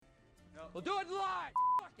We'll do it live.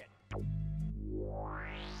 Fuck it.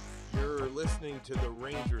 You're listening to the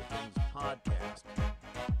Ranger Things podcast.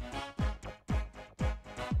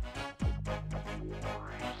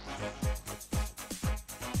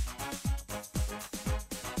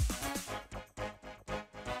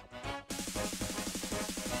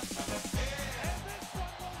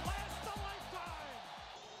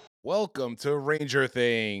 Welcome to Ranger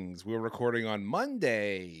Things. We're recording on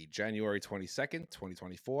Monday, January 22nd,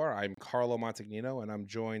 2024. I'm Carlo Montagnino, and I'm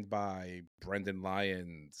joined by Brendan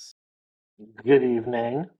Lyons. Good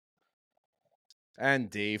evening. And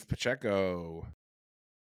Dave Pacheco.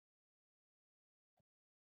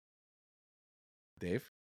 Dave?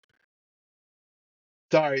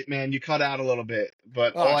 Sorry, man, you cut out a little bit,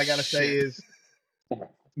 but Oh, all I gotta say shit. is,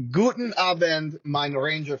 Guten Abend, mein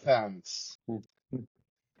Ranger fans.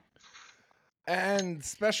 And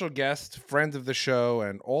special guest, friend of the show,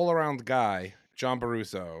 and all-around guy, John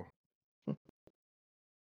Baruso.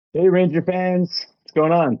 Hey, Ranger fans. What's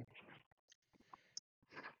going on?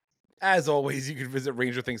 As always, you can visit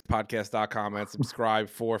rangerthingspodcast.com and subscribe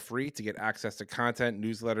for free to get access to content,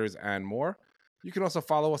 newsletters, and more. You can also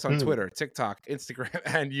follow us on Twitter, TikTok, Instagram,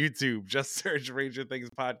 and YouTube. Just search Ranger Things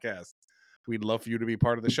Podcast. We'd love for you to be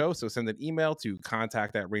part of the show, so send an email to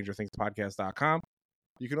contact@rangerthingspodcast.com.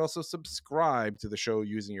 You can also subscribe to the show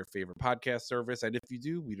using your favorite podcast service, and if you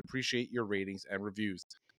do, we'd appreciate your ratings and reviews.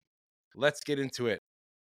 Let's get into it.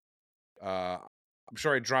 I'm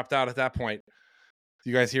sure I dropped out at that point.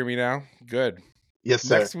 Do you guys hear me now? Good. Yes,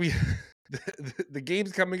 sir. Next week, the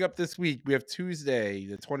games coming up this week, we have Tuesday,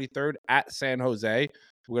 the 23rd at San Jose.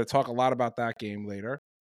 We're going to talk a lot about that game later.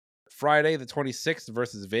 Friday, the 26th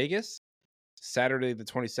versus Vegas. Saturday, the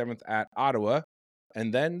 27th at Ottawa.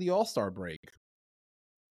 And then the All-Star break.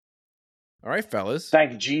 All right, fellas.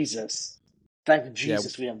 Thank Jesus. Thank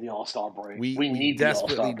Jesus we have the All-Star break. We need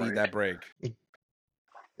desperately the All-Star break. need that break.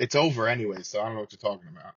 It's over anyway, so I don't know what you're talking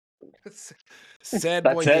about. Sad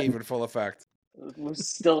That's boy it. Dave in full effect. We're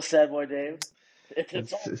still sad boy Dave.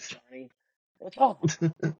 It's over, Johnny. It's over.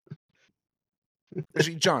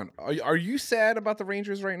 Actually, John, are you sad about the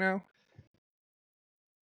Rangers right now?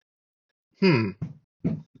 Hmm.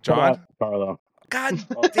 John? Carlo. God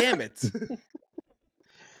damn it.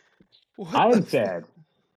 I'm sad.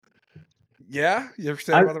 Yeah? You're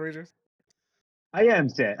sad about the Rangers? I am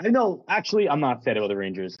sad. I know, actually, I'm not sad about the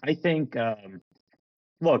Rangers. I think,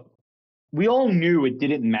 look, we all knew it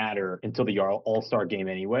didn't matter until the All-Star game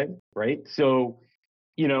anyway, right? So,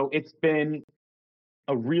 it's been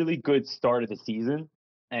a really good start of the season,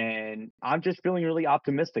 and I'm just feeling really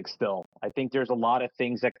optimistic still. I think there's a lot of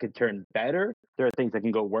things that could turn better. There are things that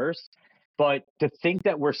can go worse. But to think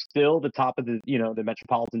that we're still the top of the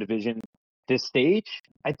Metropolitan Division this stage,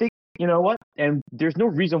 I think, you know what? And there's no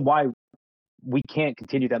reason why we can't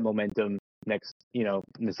continue that momentum next, in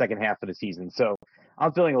the second half of the season. So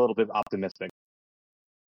I'm feeling a little bit optimistic.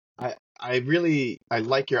 I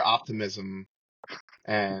like your optimism,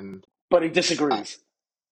 and But he disagrees.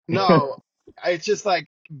 no, it's just like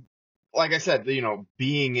I said,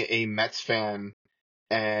 being a Mets fan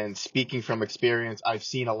and speaking from experience, I've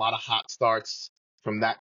seen a lot of hot starts from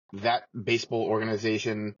that baseball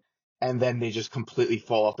organization, and then they just completely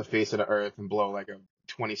fall off the face of the earth and blow like a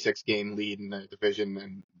 26 game lead in the division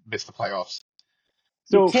and miss the playoffs.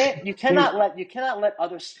 So you cannot let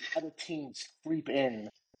other teams creep in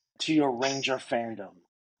to your Ranger fandom.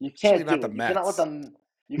 You can't do it. You cannot let them.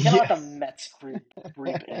 You cannot let the Mets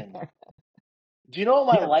creep in. Do you know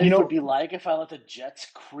what my life would be like if I let the Jets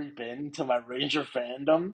creep into my Ranger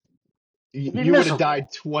fandom? You would have died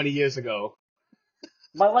 20 years ago.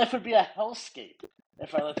 My life would be a hellscape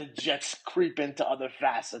if I let the Jets creep into other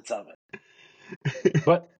facets of it.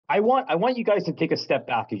 But I want you guys to take a step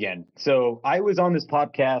back again. So I was on this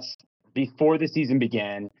podcast before the season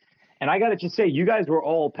began, and I got to just say, you guys were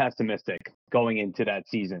all pessimistic going into that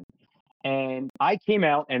season. And I came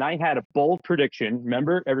out and I had a bold prediction.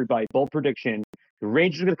 Remember, everybody, bold prediction. The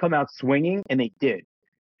Rangers are going to come out swinging, and they did.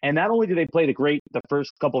 And not only did they play the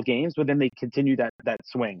first couple of games, but then they continued that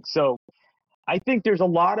swing. So I think there's a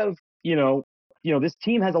lot of, this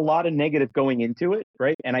team has a lot of negative going into it,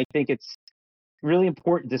 right? And I think it's really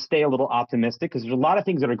important to stay a little optimistic because there's a lot of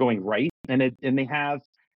things that are going right, and they have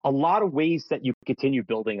a lot of ways that you can continue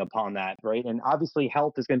building upon that, right? And obviously,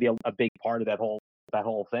 health is going to be a big part of that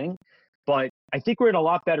whole thing. But I think we're in a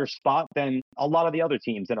lot better spot than a lot of the other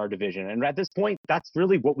teams in our division. And at this point, that's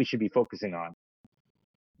really what we should be focusing on.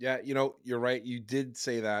 Yeah, you're right. You did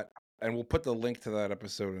say that, and we'll put the link to that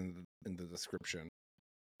episode in the description.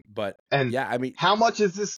 But And yeah, I mean, how much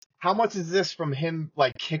is this? How much is this from him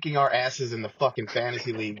like kicking our asses in the fucking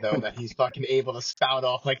fantasy league though? That he's fucking able to spout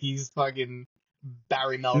off like he's fucking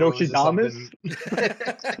Barry Melrose or Nostradamus?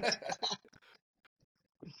 something.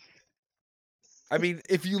 I mean,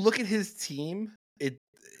 if you look at his team,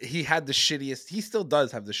 he had the shittiest. He still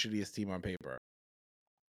does have the shittiest team on paper.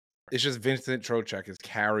 It's just Vincent Trocheck is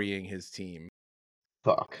carrying his team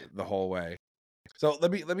Fuck. the whole way. So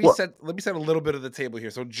let me What? set a little bit of the table here.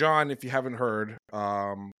 So John, if you haven't heard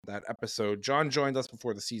that episode, John joined us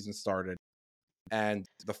before the season started, and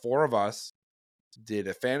the four of us did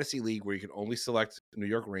a fantasy league where you can only select New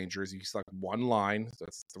York Rangers. You can select one line, so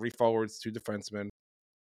that's 3 forwards, 2 defensemen,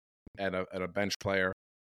 and a bench player.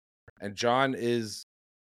 And John is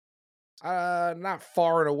not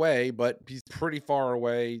far and away, but he's pretty far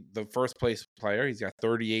away. The first place player, he's got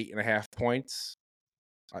 38.5 points.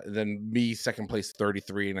 Then me, second place,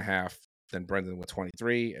 33.5. Then Brendan with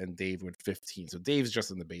 23, and Dave with 15. So Dave's just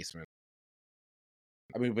in the basement.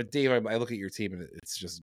 I mean, but Dave, I look at your team and it's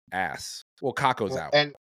just ass. Well, Kakko's out.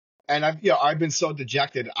 And I've been so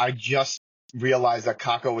dejected. I just realized that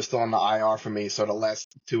Kakko was still on the IR for me. So the last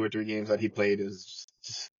 2 or 3 games that he played is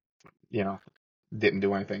just, didn't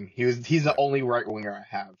do anything. He's the only right winger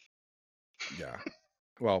I have. Yeah.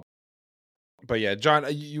 Well, but yeah, John,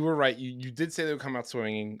 you were right. You did say they would come out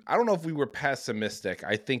swinging. I don't know if we were pessimistic.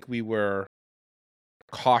 I think we were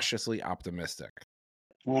cautiously optimistic.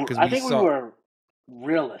 I think we were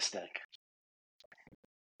realistic.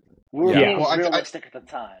 We were being realistic at the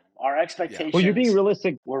time. Our expectations well, you're being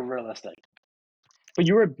realistic. Were realistic. But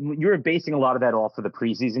you were basing a lot of that off of the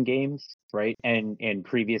preseason games, right? And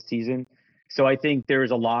previous season. So I think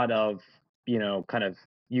there's a lot of, kind of,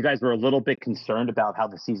 you guys were a little bit concerned about how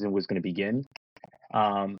the season was going to begin.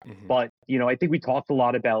 But, I think we talked a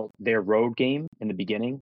lot about their road game in the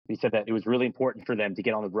beginning. We said that it was really important for them to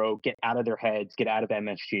get on the road, get out of their heads, get out of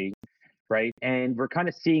MSG, right? And we're kind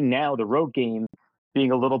of seeing now the road game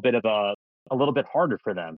being a little bit harder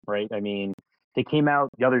for them, right? I mean, they came out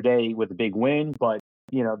the other day with a big win, but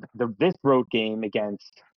this road game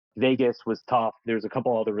against Vegas was tough. There's a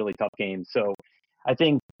couple other really tough games. So I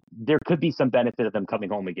think there could be some benefit of them coming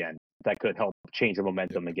home again that could help change the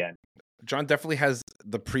momentum again. John definitely has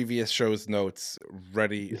the previous show's notes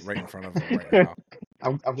ready right in front of him right now.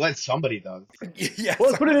 I'm glad somebody does. Yes, well,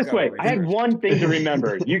 let's put it this way. I had one thing to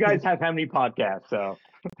remember. You guys have how many podcasts? So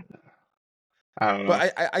I don't know.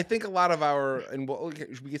 But I think a lot of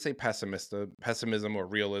we could say pessimism or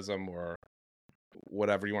realism or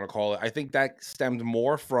whatever you want to call it. I think that stemmed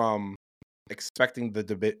more from expecting the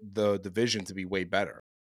division to be way better.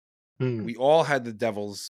 We all had the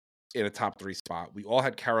Devils in a top 3 spot. We all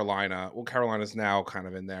had Carolina. Well, Carolina's now kind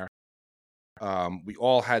of in there. We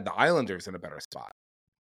all had the Islanders in a better spot.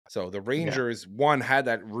 So the Rangers, one, had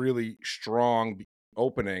that really strong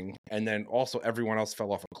opening, and then also everyone else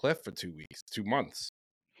fell off a cliff for 2 months.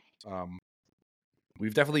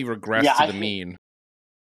 We've definitely regressed to the mean.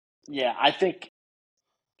 Yeah, I think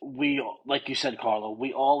we, like you said, Carlo,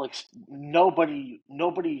 we all nobody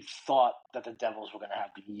thought that the Devils were going to have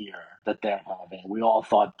the year that they're having. We all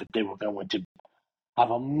thought that they were going to have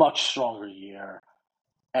a much stronger year,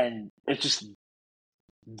 and it's just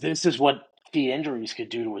this is what key injuries could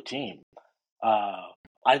do to a team. I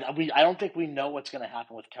don't think we know what's going to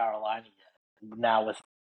happen with Carolina yet. Now with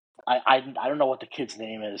I don't know what the kid's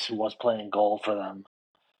name is who was playing goal for them,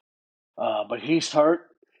 but he's hurt.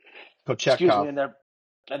 Kochetkov. Excuse me,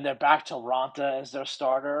 and they're back to Ranta as their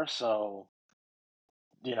starter, so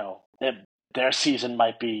their season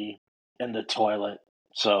might be in the toilet.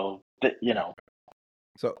 So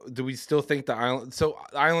So do we still think the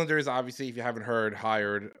Islanders, obviously, if you haven't heard,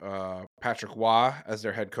 hired Patrick Waugh as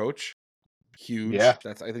their head coach? Huge. Yeah.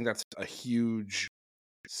 I think that's a huge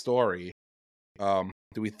story. Do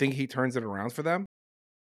we think he turns it around for them?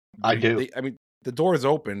 I do. I mean, the door is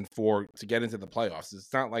open to get into the playoffs.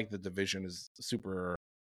 It's not like the division is super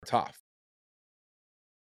tough.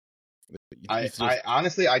 I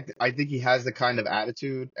honestly, I think he has the kind of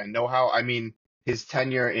attitude and know-how. I mean, his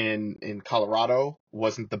tenure in Colorado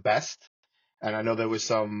wasn't the best, and I know there was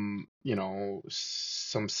some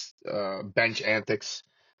bench antics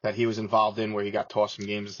that he was involved in where he got tossed from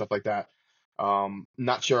games and stuff like that.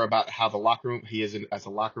 Not sure about how he is as a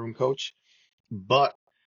locker room coach, but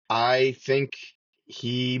I think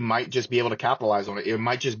he might just be able to capitalize on it. It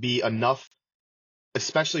might just be enough,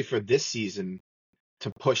 especially for this season,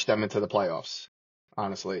 to push them into the playoffs,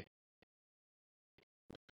 honestly.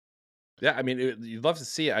 Yeah, I mean, you'd love to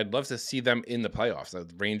see it. I'd love to see them in the playoffs. The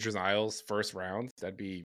Rangers Isles first round, that'd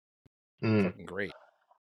be fucking great.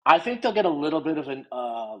 I think they'll get a little bit of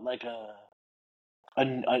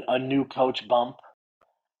a new coach bump.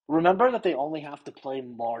 Remember that they only have to play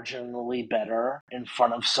marginally better in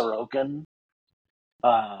front of Sorokin.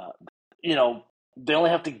 You know, they only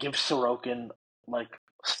have to give Sorokin like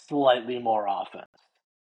slightly more offense,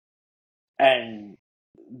 and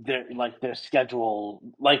their schedule,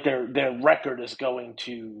 like their record is going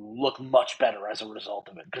to look much better as a result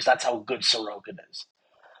of it because that's how good Sorokin is.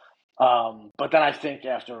 But then I think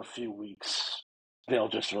after a few weeks, they'll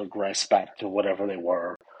just regress back to whatever they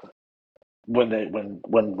were when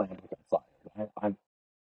Lambert got fired.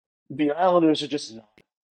 The Islanders are just not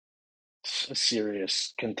a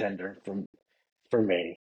serious contender for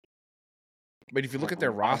me. But if you look at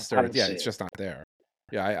their roster, it's just not there.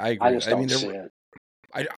 Yeah, I agree. I just don't see it.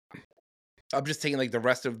 I'm just taking like the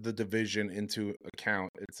rest of the division into account.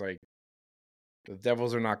 It's like the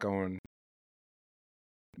Devils are not going.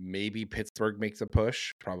 Maybe Pittsburgh makes a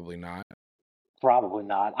push. Probably not. Probably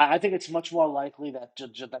not. I think it's much more likely that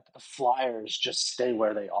that the Flyers just stay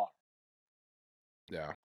where they are.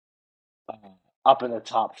 Yeah. Up in the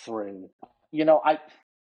top 3. I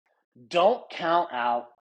don't count out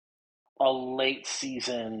a late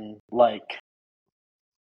season like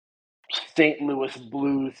St. Louis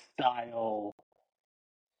Blues style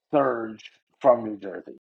surge from New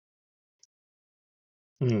Jersey.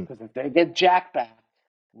 Because if they get Jack back,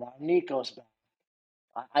 now Nico's back.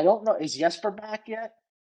 I don't know. Is Jesper back yet?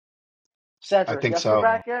 Sandra, I think is Jesper so.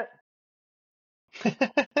 back yet?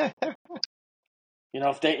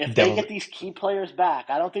 If they get these key players back,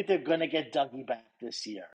 I don't think they're going to get Dougie back this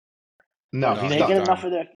year. No, If he's they done. get enough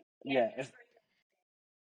of their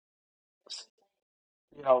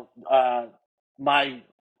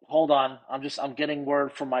hold on, I'm getting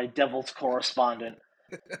word from my Devils correspondent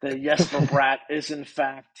that Jesper Bratt is in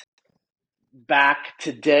fact back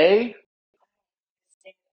today.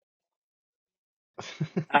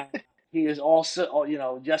 He is also,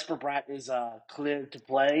 Jesper Bratt is cleared to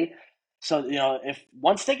play. So, if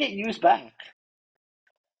once they get used back,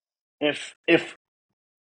 if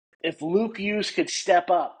Luke Hughes could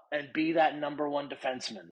step up and be that number 1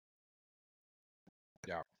 defenseman,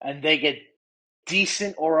 and they get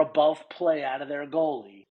decent or above play out of their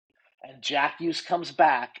goalie, and Jack Hughes comes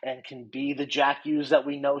back and can be the Jack Hughes that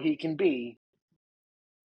we know he can be,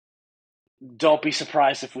 don't be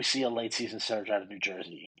surprised if we see a late season surge out of New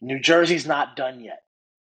Jersey. New Jersey's not done yet.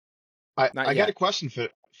 I got a question for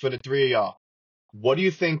the 3 of y'all. What do you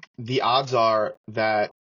think the odds are that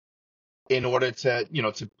in order to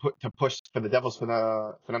to push for the Devils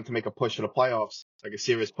for them to make a push for the playoffs, like a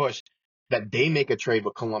serious push, that they make a trade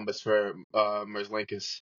with Columbus for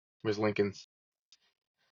Merzlikins?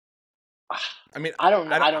 I mean, I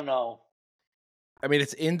don't know. I mean,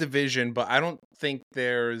 it's in division, but I don't think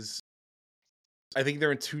I think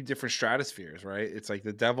they're in 2 different stratospheres, right? It's like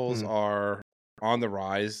the Devils are on the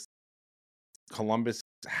rise. Columbus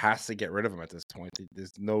has to get rid of them at this point.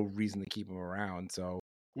 There's no reason to keep them around. So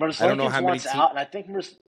I don't know how many out, and I think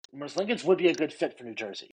Merzlikins would be a good fit for New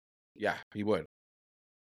Jersey. Yeah, he would.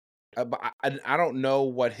 But I don't know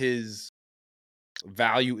what his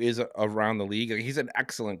value is around the league. Like, he's an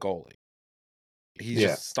excellent goalie. He's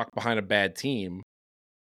just stuck behind a bad team.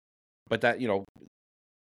 But that,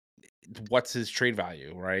 what's his trade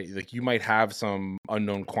value, right? Like, you might have some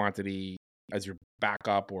unknown quantity as your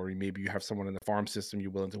backup, or maybe you have someone in the farm system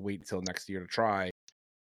you're willing to wait until next year to try.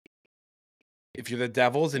 If you're the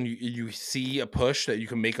Devils and you see a push that you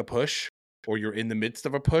can make a push, or you're in the midst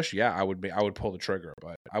of a push, yeah, I would pull the trigger,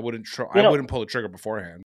 but I wouldn't pull the trigger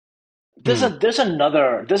beforehand. There's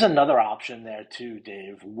another option there too,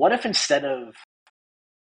 Dave. What if instead of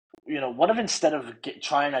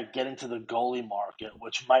trying to get into the goalie market,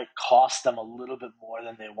 which might cost them a little bit more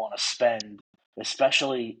than they want to spend,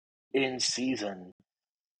 especially in season,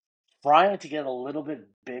 trying to get a little bit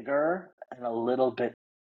bigger and a little bit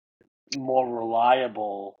more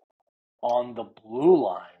reliable on the blue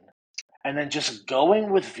line, and then just going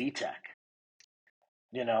with Vitek.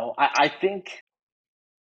 I think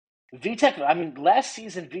Vitek, last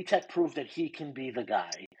season Vitek proved that he can be the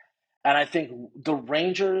guy. And I think the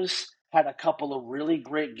Rangers had a couple of really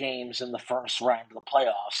great games in the first round of the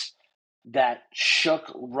playoffs that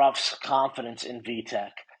shook Ruff's confidence in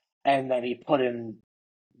Vitek, and then he put in,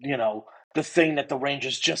 the thing that the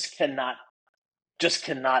Rangers just cannot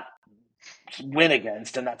win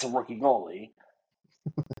against, and that's a rookie goalie.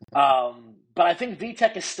 But I think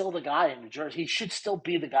Vitek is still the guy in New Jersey. He should still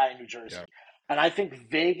be the guy in New Jersey. Yeah. And I think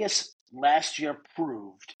Vegas last year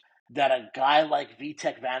proved that a guy like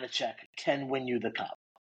Vitek Vanacek can win you the cup.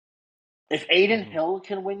 If Adin Hill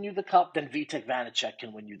can win you the cup, then Vitek Vanacek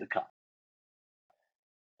can win you the cup.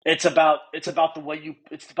 It's about the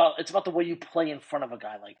way you play in front of a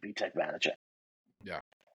guy like Vitek Vanacek. Yeah.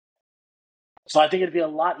 So I think it'd be a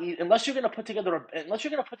lot easier unless you're going to put together a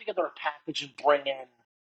package and bring in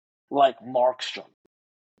like Markstrom,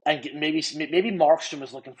 and maybe Markstrom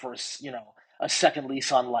is looking for a second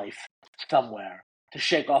lease on life somewhere to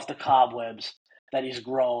shake off the cobwebs that he's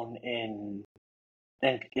grown in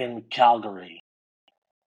Calgary.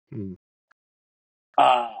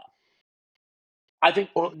 I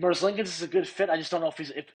think Merzlikins is a good fit. I just don't know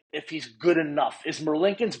if he's good enough. Is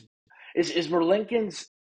Merzlikins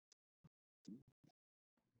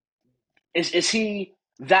is he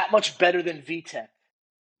that much better than Vitek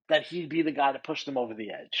that he'd be the guy to push them over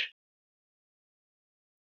the edge?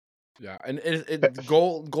 Yeah, and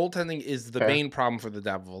goaltending is the main problem for the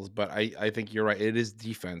Devils, but I think you're right. It is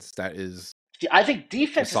defense that is. See, I think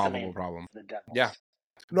defense is the main problem for the Devils. Yeah,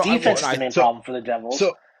 no, defense is the main problem for the Devils.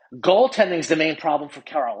 So goaltending is the main problem for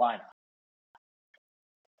Carolina.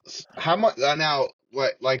 How much now?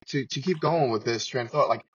 Like to keep going with this train of thought,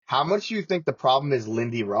 like how much do you think the problem is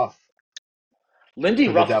Lindy Ruff? Lindy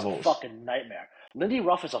Ruff is a fucking nightmare. Lindy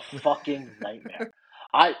Ruff is a fucking nightmare.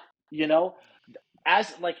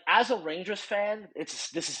 As a Rangers fan,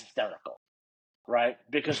 this is hysterical, right?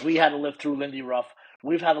 Because we had to live through Lindy Ruff.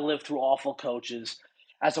 We've had to live through awful coaches.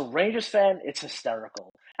 As a Rangers fan, it's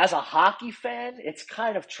hysterical. As a hockey fan, it's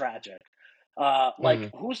kind of tragic.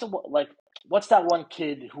 What's that one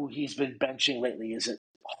kid who he's been benching lately? Is it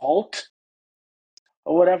Holt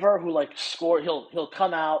or whatever? Who score? He'll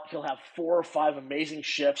come out. He'll have 4 or 5 amazing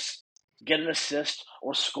shifts, get an assist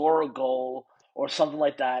or score a goal or something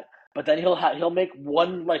like that. But then he'll make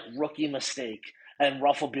one rookie mistake, and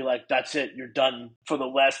Ruff will be like, "That's it. You're done for the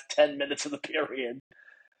last 10 minutes of the period."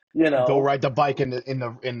 Go ride the bike in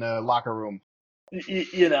the locker room.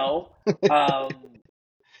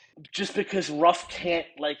 Just because Ruff can't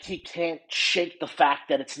shake the fact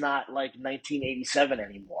that it's not 1987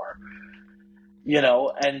 anymore.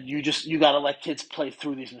 And you got to let kids play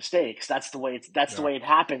through these mistakes. That's the way the way it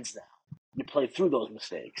happens now. You play through those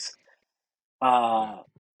mistakes.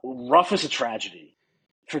 Ruff is a tragedy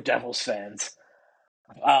for Devils fans.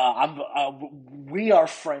 We are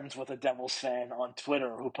friends with a Devils fan on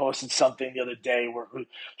Twitter who posted something the other day where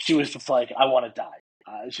she was just like, "I want to die."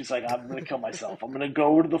 She's like, "I'm going to kill myself. I'm going to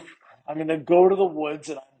go to the woods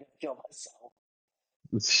and I'm going to kill myself."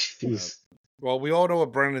 Jeez. Well, we all know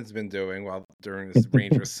what Brendan's been doing during this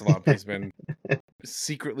Rangers slump. He's been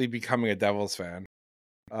secretly becoming a Devils fan.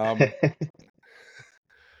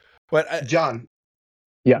 But John,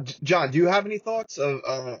 yeah, John, do you have any thoughts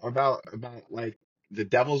about like the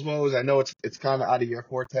Devils woes? I know it's kind of out of your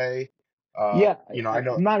forte. I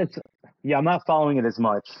know I'm not following it as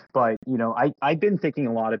much, but I've been thinking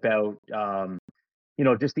a lot about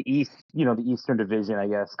just the East, the Eastern Division, I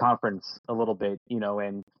guess, conference a little bit,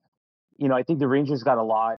 and I think the Rangers got a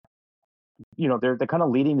lot. They're kind of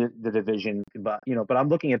leading the division, but I'm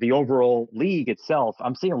looking at the overall league itself.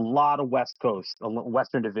 I'm seeing a lot of West Coast,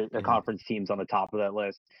 Western Division conference teams on the top of that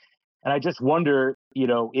list, and I just wonder,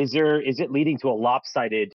 is it leading to a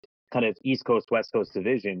lopsided kind of East Coast West Coast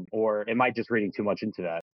division, or am I just reading too much into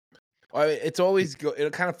that? It's always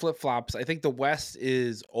it kind of flip flops. I think the West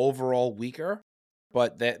is overall weaker,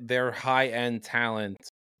 but their high end talent.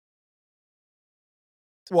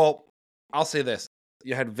 Well, I'll say this.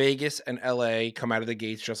 You had Vegas and LA come out of the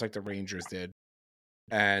gates just like the Rangers did.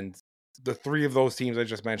 And the 3 of those teams I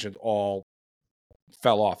just mentioned all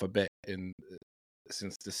fell off a bit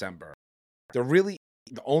since December. The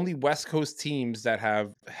only West Coast teams that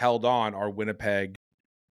have held on are Winnipeg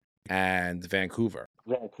and Vancouver.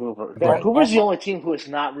 Vancouver's the only team who has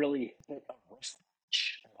not really hit a worst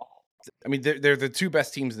match at all. I mean, they're the 2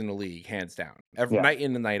 best teams in the league, hands down. Night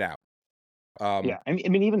in and night out. I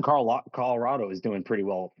mean, even Colorado is doing pretty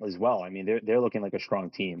well as well. I mean, they're looking like a strong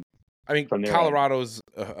team. I mean, Colorado's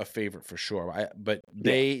a favorite for sure. But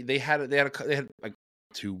they had like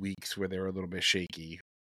 2 weeks where they were a little bit shaky,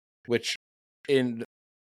 which in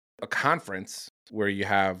a conference where you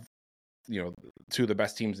have 2 of the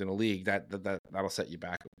best teams in the league, that'll set you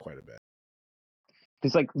back quite a bit.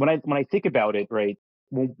 Because when I think about it, right,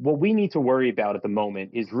 what we need to worry about at the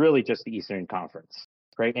moment is really just the Eastern Conference.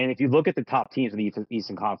 Right. And if you look at the top teams in the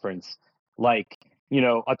Eastern Conference, like,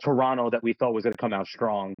 a Toronto that we thought was going to come out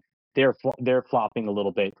strong, they're flopping a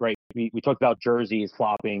little bit. Right. We talked about Jersey is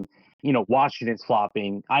flopping, Washington's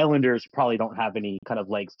flopping. Islanders probably don't have any kind of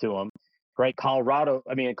legs to them. Right.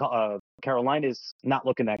 Carolina's not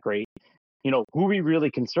looking that great. Who are we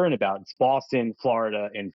really concerned about? It's Boston, Florida,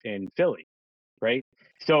 and Philly. Right.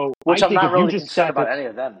 So I'm not really concerned about any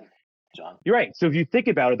of them. John. You're right. So if you think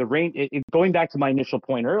about it, going back to my initial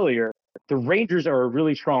point earlier, the Rangers are a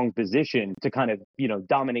really strong position to kind of,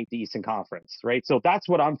 dominate the Eastern Conference, right? So that's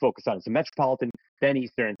what I'm focused on. It's the Metropolitan, then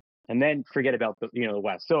Eastern, and then forget about the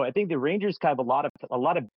West. So I think the Rangers have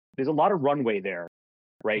there's a lot of runway there,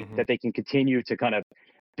 right? Mm-hmm. That they can continue to kind of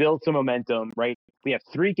build some momentum, right? We have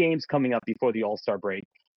 3 games coming up before the All-Star break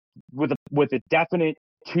with a definite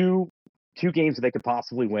two games that they could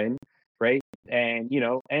possibly win, right? And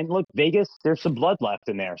look, Vegas, there's some blood left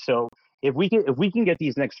in there. So if we can get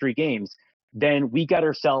these next 3 games, then we got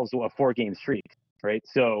ourselves a 4-game streak, right?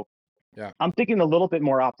 So yeah, I'm thinking a little bit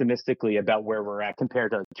more optimistically about where we're at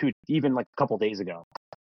compared to even like a couple days ago.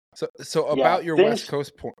 So about your West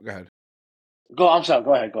Coast point, go ahead. I'm sorry.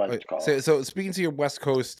 Go ahead. Okay, so speaking to your West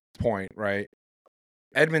Coast point, right?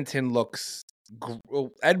 Edmonton doesn't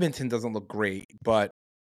look great, but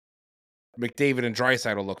McDavid and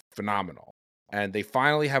Draisaitl look phenomenal. And they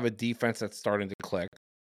finally have a defense that's starting to click.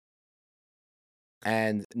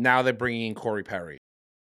 And now they're bringing in Corey Perry.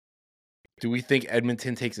 Do we think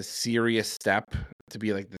Edmonton takes a serious step to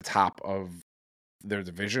be like the top of their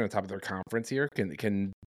division, the top of their conference here?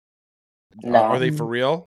 Are they for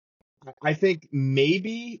real? I think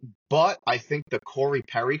maybe, but I think the Corey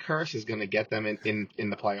Perry curse is going to get them in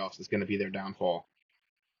the playoffs. It's going to be their downfall.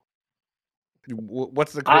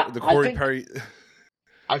 What's the Corey Perry?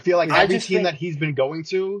 I feel like every team that he's been going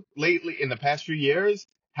to lately in the past few years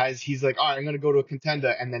he's like, all right, I'm going to go to a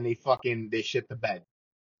contender, and then they shit the bed.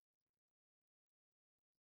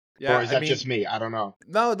 Yeah, or is that just me? I don't know.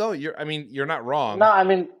 No, you're not wrong.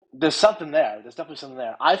 No, there's something there. There's definitely something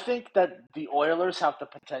there. I think that the Oilers have the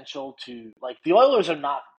potential to, the Oilers are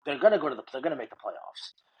not, they're going to make the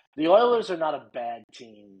playoffs. The Oilers are not a bad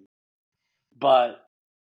team, but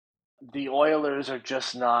the Oilers are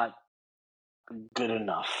just not good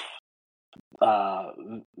enough.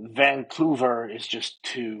 Vancouver is just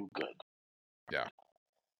too good. Yeah.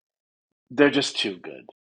 They're just too good.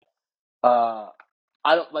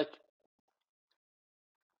 I don't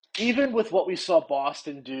even with what we saw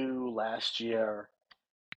Boston do last year,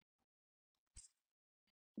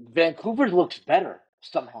 Vancouver looks better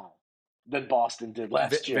somehow than Boston did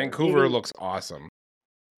last year. Vancouver looks awesome.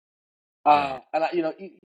 And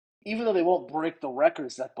even though they won't break the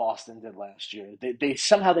records that Boston did last year, they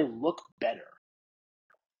somehow they look better.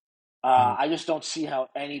 I just don't see how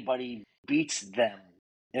anybody beats them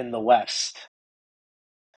in the West.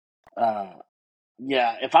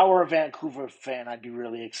 If I were a Vancouver fan, I'd be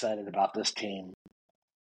really excited about this team.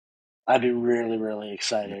 I'd be really, really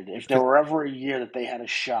excited. If there were ever a year that they had a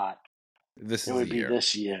shot, it would be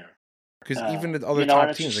this year. Because even the other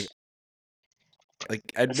top teams, like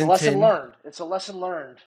Edmonton, it's a lesson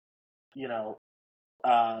learned.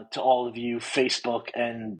 To all of you Facebook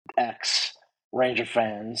and X Ranger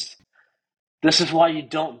fans, this is why you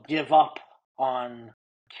don't give up on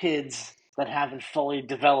kids that haven't fully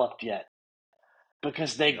developed yet,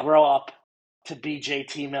 because they grow up to be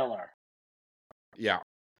JT Miller. Yeah.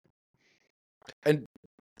 And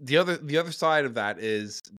the other side of that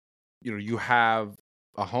is, you have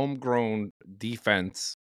a homegrown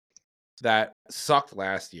defense that sucked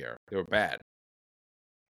last year. They were bad.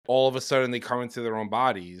 All of a sudden, they come into their own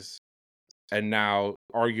bodies, and now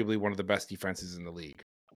arguably one of the best defenses in the league.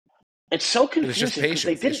 It's so confusing. It's just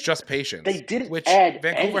patience. It's just patience. They didn't which add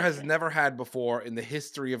Vancouver anything. has never had before in the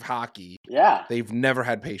history of hockey. Yeah, they've never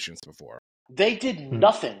had patience before. They did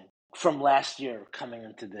nothing from last year coming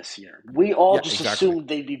into this year. We all assumed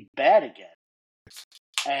they'd be bad again.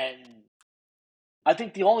 And I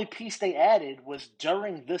think the only piece they added was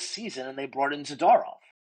during this season, and they brought in Zadorov.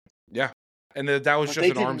 Yeah, and that was just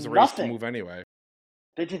an arms race move anyway.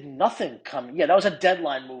 They did nothing coming. Yeah, that was a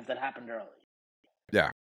deadline move that happened early. Yeah.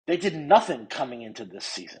 They did nothing coming into this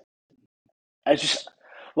season.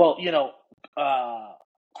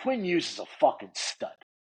 Quinn Hughes is a fucking stud.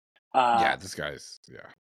 This guy's,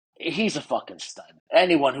 he's a fucking stud.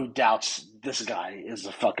 Anyone who doubts this guy is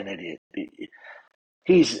a fucking idiot.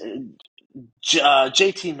 He's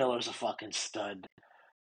JT Miller's a fucking stud.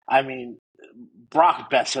 Brock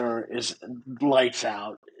Besser is lights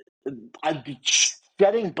out.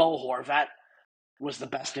 Getting Bo Horvat was the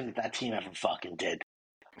best thing that team ever fucking did.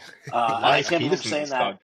 I can't believe I'm saying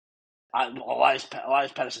that. Elias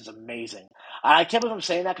Pettersson's amazing. I can't believe I'm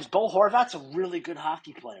saying that because Bo Horvat's a really good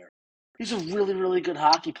hockey player. He's a really, really good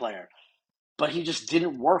hockey player. But he just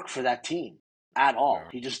didn't work for that team at all.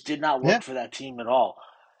 He just did not work for that team at all.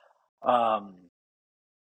 But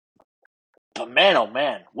man, oh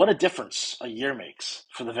man, what a difference a year makes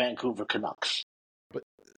for the Vancouver Canucks. But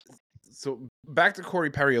so back to Corey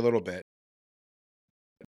Perry a little bit.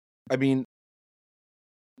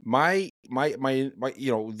 My,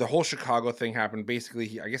 the whole Chicago thing happened.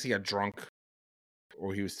 Basically, I guess he got drunk,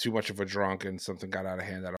 or he was too much of a drunk, and something got out of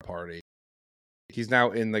hand at a party. He's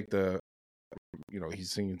now in like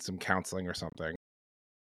he's singing some counseling or something.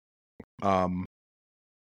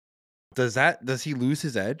 Does he lose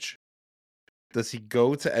his edge? Does he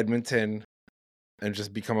go to Edmonton and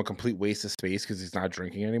just become a complete waste of space because he's not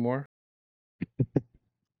drinking anymore?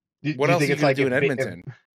 What else are you going to do in Edmonton?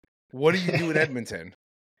 What do you do in Edmonton?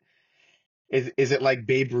 Is it like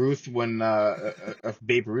Babe Ruth when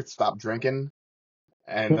Babe Ruth stopped drinking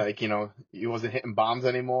and he wasn't hitting bombs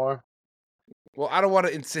anymore? Well, I don't want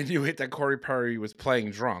to insinuate that Corey Perry was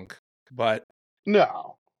playing drunk, but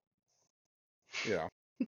no.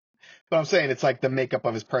 But I'm saying it's like the makeup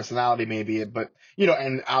of his personality, maybe. But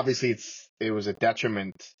and obviously it was a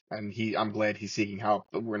detriment, and I'm glad he's seeking help.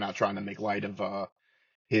 We're not trying to make light of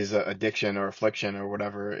his addiction or affliction or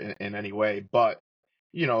whatever in any way, but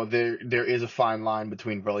there is a fine line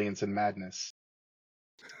between brilliance and madness.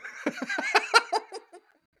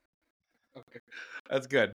 Okay. That's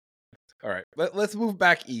good. All right, let's move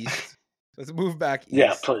back east.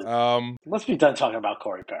 Yeah, please. Let's be done talking about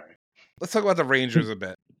Corey Perry. Let's talk about the Rangers a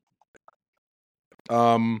bit.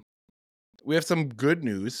 We have some good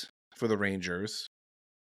news for the Rangers.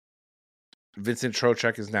 Vincent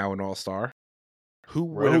Trocheck is now an All-Star. Who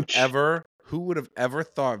would have ever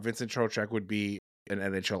thought Vincent Trocheck would be an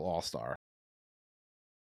NHL All-Star?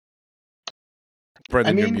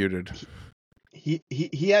 Brendan, you're muted.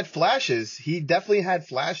 He had flashes. He definitely had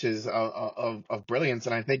flashes of brilliance,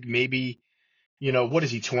 and I think maybe, what is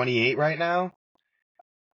he, 28 right now?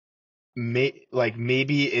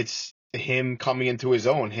 Maybe it's him coming into his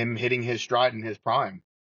own, him hitting his stride in his prime.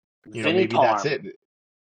 Maybe that's it.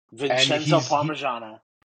 Vincenzo Parmigiano.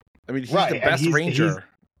 He's the best Ranger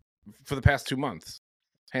for the past 2 months,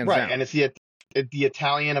 hands down. And it's the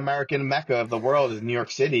Italian American mecca of the world is New York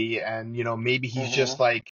City, and maybe he's just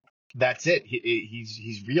like, that's it.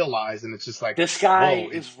 He's realized, and it's just like, this guy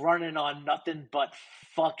is running on nothing but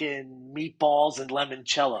fucking meatballs and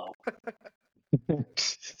limoncello.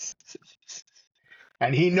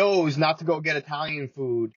 And he knows not to go get Italian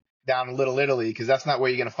food down in Little Italy, because that's not where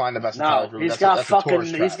you're gonna find the best Italian food.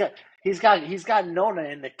 He's got Nona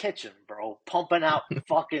in the kitchen, bro, pumping out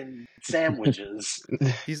fucking sandwiches.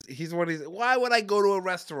 He's what he's. Why would I go to a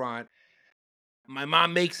restaurant? My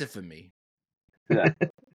mom makes it for me. Yeah.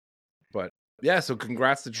 But yeah, so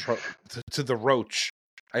congrats to the Roach.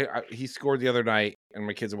 He scored the other night, and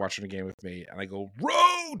my kids are watching the game with me, and I go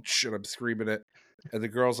Roach, and I'm screaming it, and the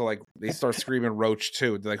girls are like, they start screaming Roach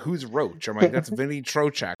too. They're like, "Who's Roach?" I'm like, "That's Vinny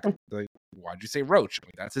Trocheck." They're like, "Why'd you say Roach?" I'm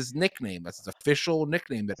like, "That's his nickname. That's his official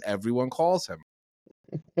nickname that everyone calls him."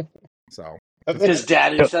 So his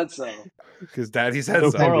daddy said so. His daddy said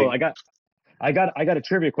so. Carl, I got a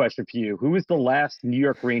trivia question for you. Who was the last New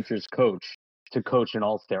York Rangers coach to coach an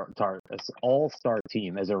all-star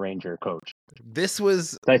team as a Ranger coach? This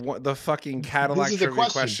was the fucking Cadillac trivia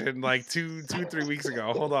question like 3 weeks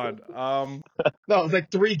ago. Hold on. No, it was like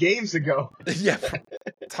 3 games ago. Yeah.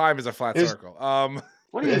 Time is a flat circle.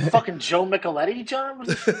 What are you, fucking Joe Micheletti, John?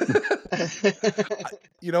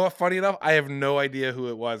 You know what? Funny enough, I have no idea who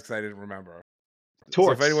it was because I didn't remember. Torts.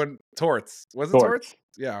 So if anyone, Torts. Was it Torts?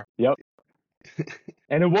 Yeah. Yep.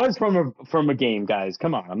 And it was from a game, guys.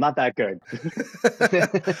 Come on, I'm not that good.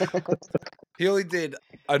 He only did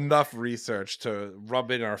enough research to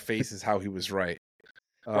rub in our faces how he was right.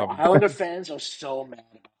 Islander fans are so mad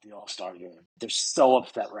about the All-Star game. They're so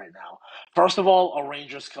upset right now. First of all, a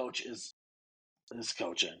Rangers coach is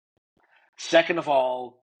coaching. Second of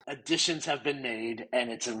all, additions have been made,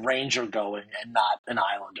 and it's a Ranger going and not an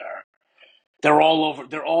Islander. They're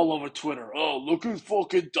all over Twitter. Oh, look at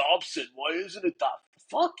fucking Dobson. Why isn't it Dobson?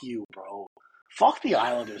 Fuck you, bro. Fuck the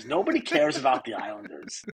Islanders. Nobody cares about the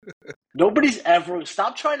Islanders.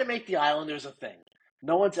 Stop trying to make the Islanders a thing.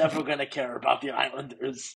 No one's ever going to care about the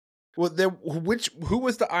Islanders. Well, who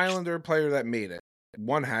was the Islander player that made it?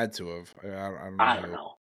 One had to have. I don't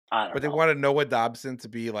know. But they wanted Noah Dobson to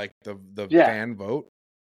be like the fan vote.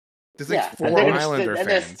 There's like 4 Islander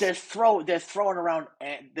fans. They're throwing around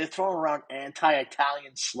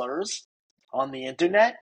anti-Italian slurs on the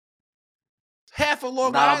internet. Half of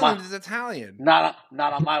Long Island is Italian. Not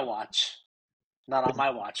on my watch. Not on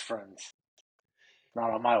my watch, friends. Not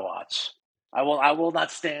on my watch. I will not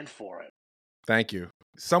stand for it. Thank you.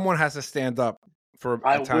 Someone has to stand up for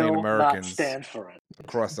Italian Americans. Not stand for it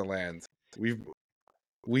across the land.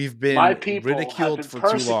 We've been ridiculed for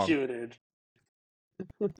persecuted. Too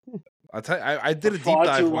long. I'll tell you, I did a deep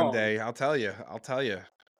dive one day. I'll tell you.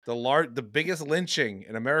 The biggest lynching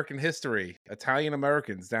in American history. Italian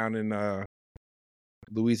Americans down in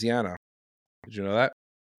Louisiana. Did you know that?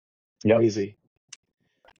 Yep. Crazy.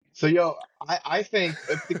 So, yo, I think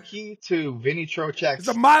if the key to Vinny It's a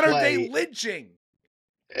Trocheck's modern day play lynching.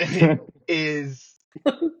 is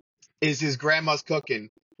his grandma's cooking,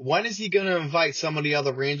 when is he going to invite some of the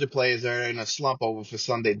other Ranger players that are in a slump over for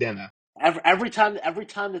Sunday dinner? Every time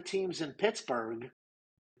the team's in Pittsburgh,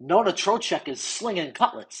 Nona Trocheck is slinging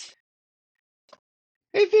cutlets.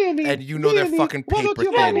 Hey, Vinny, And you know they're fucking why don't paper you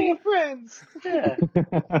invite thin. more friends? Yeah.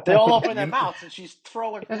 They all open their You- mouths, and she's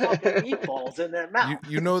throwing fucking meatballs in their mouth.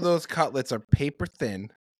 You know those cutlets are paper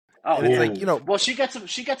thin. Oh, And it's yeah. like, you know, Well, she gets them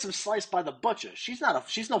sliced by the butcher. She's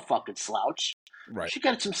no fucking slouch. right. She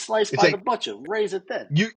gets them sliced It's by like- the butcher, razor thin.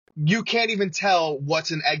 You can't even tell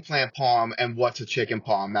what's an eggplant palm and what's a chicken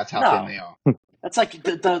palm. That's how No. thin they are. That's like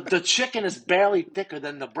the chicken is barely thicker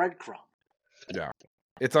than the breadcrumb. Yeah.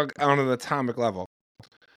 It's on an atomic level.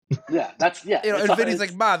 Yeah, You know, it's and Vinny's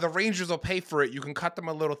like, Ma, the Rangers will pay for it. You can cut them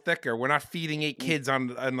a little thicker. We're not feeding 8 kids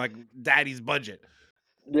on like daddy's budget.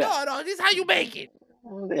 yeah, No, this is how you make it.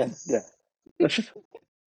 yeah.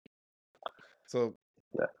 So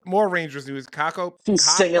Yeah. more Rangers news. She's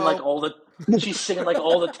singing like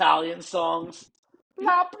old Italian songs.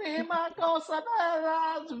 La prima cosa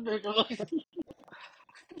bella.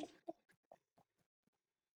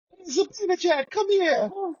 Chad, come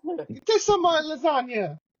here. Taste some of my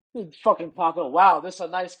lasagna. Fucking Paco. Wow, this is a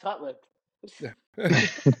nice cutlet.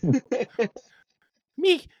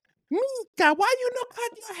 Mika, why you not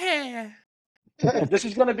cut your hair? This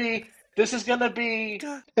is gonna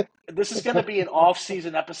be an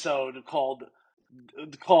off-season episode called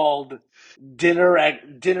dinner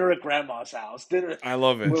at Grandma's house. I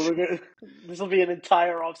love it. This will be an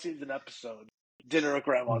entire off-season episode. Dinner at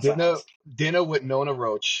Grandma's house. Dinner with Nona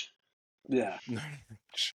Roach. Yeah.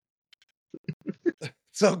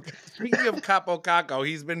 So speaking of Capo Caco,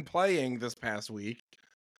 he's been playing this past week.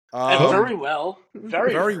 And very well.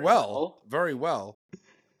 Very well. Very well.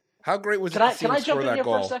 How great was it Can to see I him jump score in that here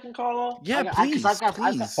goal? for a second, Carlo? Yeah, please.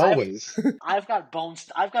 Always. I've got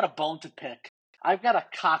a bone to pick. I've got a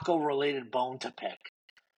Caco related bone to pick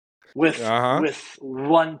with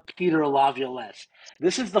one Peter Laviolette.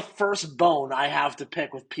 This is the first bone I have to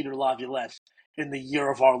pick with Peter Laviolette in the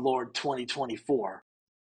year of our Lord 2024.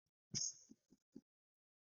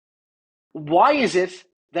 Why is it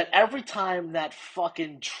that every time that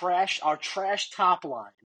fucking our trash top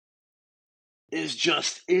line is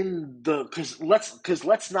just in the because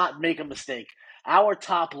let's not make a mistake. Our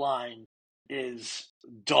top line is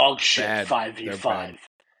dog shit. 5v5.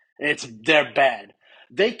 They're bad.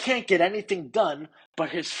 They can't get anything done, but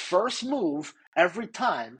his first move every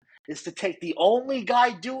time is to take the only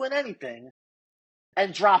guy doing anything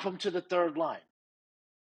and drop him to the third line.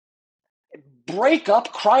 Break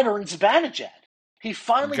up Kreider and Zibanejad. He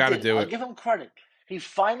finally did it. I'll give him credit. He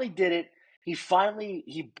finally did it.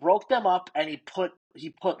 He broke them up and he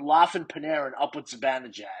put Loff and Panarin up with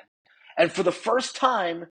Zibanejad. And for the first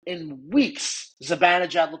time in weeks,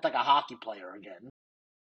 Zibanejad looked like a hockey player again.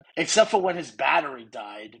 Except for when his battery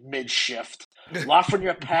died mid-shift.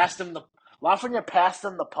 Lafreniere passed him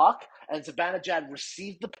the puck, and Zibanejad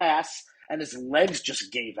received the pass, and his legs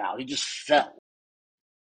just gave out. He just fell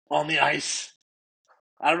on the ice.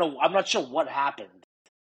 I don't know. I'm not sure what happened,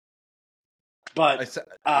 but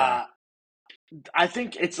I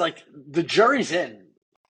think it's like the jury's in.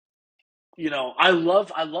 You know, I love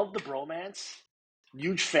the bromance.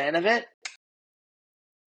 Huge fan of it.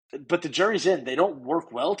 But the jury's in. They don't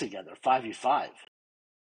work well together, 5v5.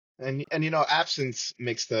 And you know, absence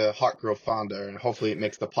makes the heart grow fonder, and hopefully it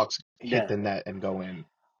makes the pucks hit the net and go in.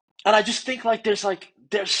 And I just think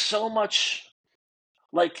there's so much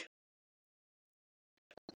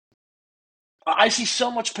I see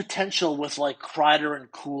so much potential with Kreider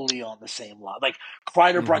and Cooley on the same line. Like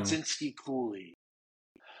Kreider, Brodzinski, Cooley.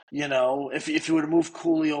 You know, if you were to move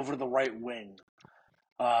Cooley over to the right wing,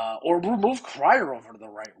 or remove Kreider over to the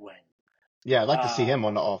right wing. Yeah, I'd like to see him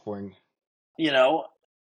on the off wing. You know,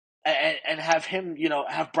 and have him,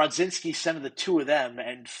 have Brodzinski send the two of them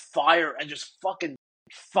and just fucking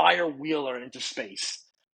fire Wheeler into space.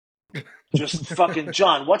 Just fucking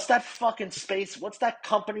John, what's that fucking space? What's that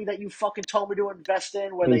company that you fucking told me to invest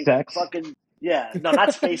in? Where SpaceX? they fucking no, not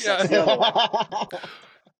SpaceX. The other one.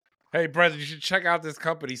 Hey, brother, you should check out this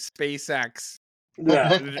company, SpaceX.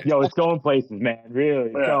 Yeah. Yo, it's going places, man.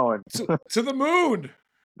 Really, it's going to the moon.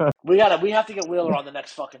 We have to get Wheeler on the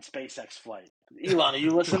next fucking SpaceX flight. Elon, are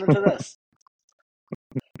you listening to this?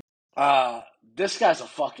 This guy's a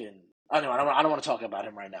fucking. Anyway, I don't want to talk about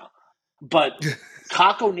him right now. But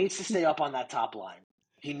Caco needs to stay up on that top line.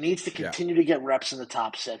 He needs to continue to get reps in the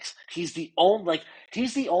top 6. He's the only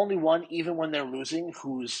one, even when they're losing,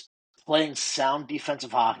 who's playing sound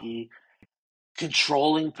defensive hockey,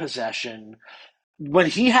 controlling possession. When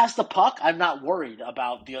he has the puck, I'm not worried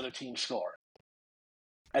about the other team's score.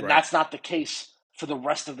 And that's not the case for the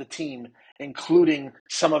rest of the team, including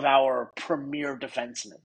some of our premier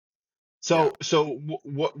defensemen. So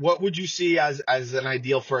what would you see as an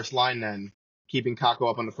ideal first line then? Keeping Kakko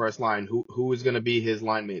up on the first line, who is going to be his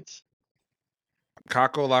line mates?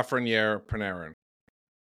 Kakko, Lafreniere, Panarin.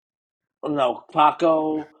 No,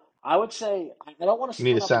 Kakko. I would say I don't want to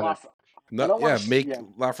split up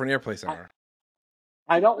Lafreniere play center.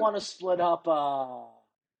 I don't want to split up.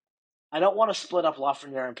 I don't want to split up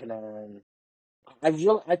Lafreniere and Panarin. I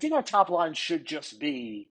think our top line should just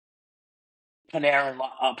be Panarin,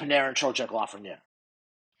 Trocheck, Lafreniere.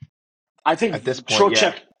 I think at this point,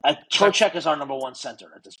 Trocheck is our number one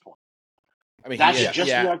center at this point. I mean, that should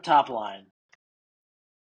just be our top line.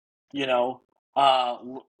 You know,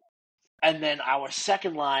 and then our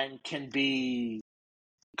second line can be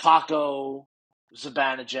Kakko,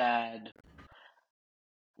 Zibanejad.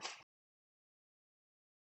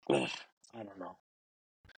 I don't know.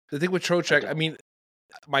 The thing with Trocheck, I mean,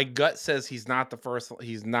 my gut says he's not the first.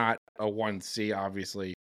 He's not a 1C,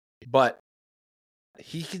 obviously, but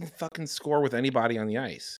he can fucking score with anybody on the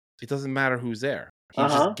ice. It doesn't matter who's there. He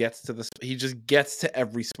just gets to He just gets to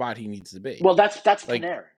every spot he needs to be. Well, that's like,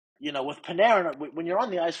 Panarin. You know, with Panarin, when you're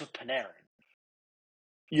on the ice with Panarin,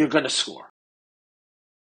 you're going to score.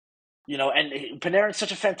 You know, and Panarin's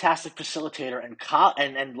such a fantastic facilitator, and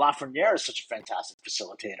Lafreniere is such a fantastic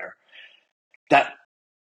facilitator that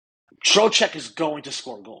Trocheck is going to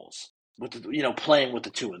score goals with playing with the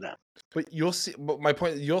two of them. But you'll see. But my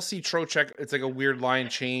point, you'll see Trocheck. It's like a weird line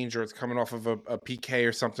change, or it's coming off of a PK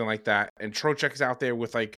or something like that, and Trocheck's out there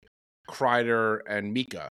with like Kreider and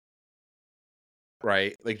Mika,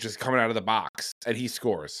 right? Like just coming out of the box, and he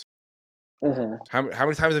scores. Mm-hmm. How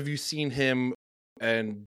many times have you seen him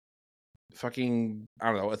and fucking,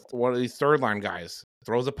 I don't know, one of these third line guys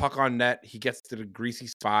throws a puck on net, he gets to the greasy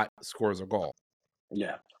spot, scores a goal?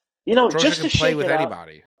 Yeah, you know, Trocheck just to play shake with it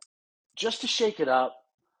anybody. Up, just to shake it up,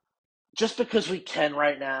 just because we can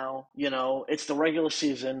right now. You know, it's the regular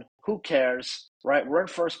season. Who cares, right? We're in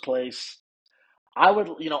first place. I would,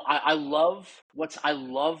 I love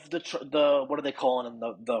the what are they calling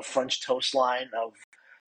them? The French toast line of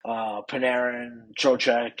Panarin,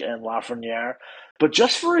 Trocheck, and Lafreniere. But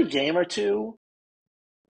just for a game or two,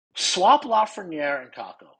 swap Lafreniere and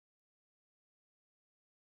Kakko.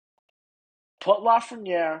 Put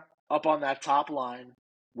Lafreniere up on that top line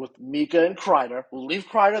with Mika and Kreider. We'll leave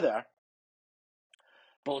Kreider there.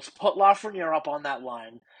 But let's put Lafreniere up on that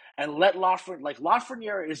line and let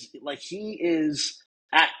Lafreniere is like, he is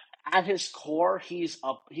at his core, he's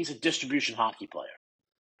a distribution hockey player.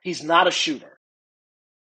 He's not a shooter.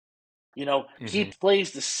 You know, he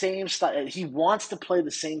plays the same style. He wants to play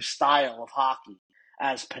the same style of hockey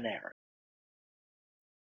as Panarin,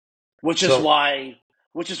 which is why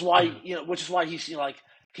he's like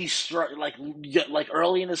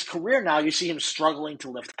early in his career now. You see him struggling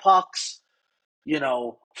to lift pucks,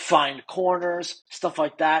 find corners, stuff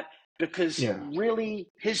like that, because really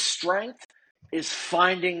his strength is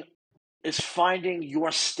finding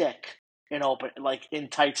your stick in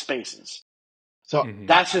tight spaces. So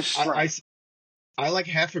that's his strength. I like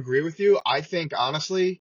half agree with you. I think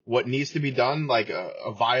honestly, what needs to be done, like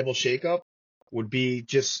a viable shakeup, would be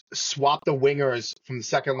just swap the wingers from the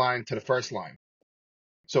second line to the first line.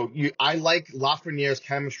 So I like Lafreniere's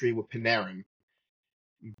chemistry with Panarin.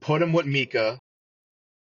 Put him with Mika.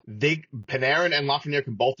 Panarin and Lafreniere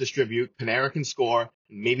can both distribute. Panarin can score.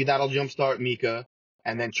 Maybe that'll jumpstart Mika,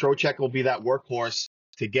 and then Trocheck will be that workhorse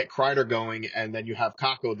to get Kreider going, and then you have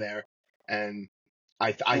Kakko there. And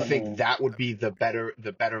I think that would be the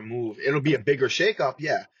better move. It'll be a bigger shakeup,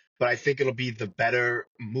 yeah, but I think it'll be the better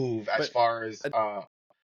move as far as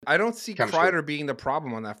I don't see chemistry. Kreider being the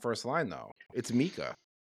problem on that first line though. It's Mika.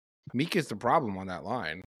 Mika's the problem on that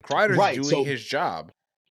line. Kreider's doing his job.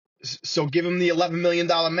 So give him the $11 million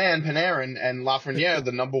man, Panarin, and Lafreniere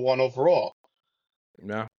the number one overall.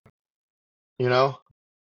 Yeah. You know?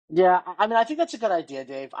 Yeah, I mean, I think that's a good idea,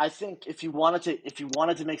 Dave. I think if you wanted to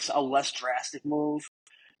make a less drastic move,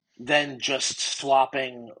 then just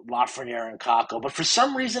swapping Lafreniere and Kakko. But for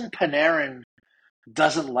some reason, Panarin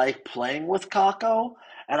doesn't like playing with Kakko,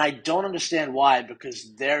 and I don't understand why,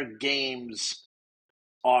 because their games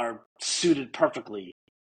are suited perfectly.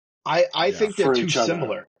 I think they're too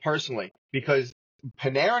similar, personally, because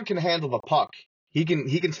Panarin can handle the puck. He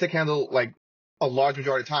can stick handle like a large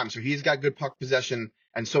majority of the time. So he's got good puck possession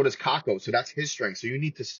and so does Kako. So that's his strength. So you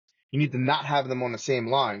need to not have them on the same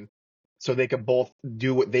line, so they can both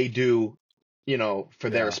do what they do, for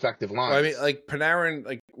their respective lines. Well, I mean, like Panarin,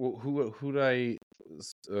 like who did I?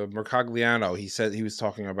 Mercogliano. He was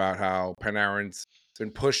talking about how Panarin's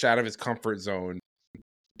been pushed out of his comfort zone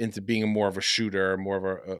into being more of a shooter, more of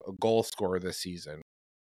a goal scorer this season.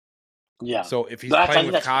 Yeah. So if he's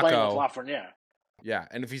playing with Kakko, playing with Lafreniere. Yeah,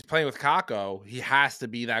 and if he's playing with Kakko, he has to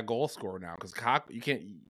be that goal scorer now because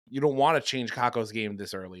you don't want to change Kakko's game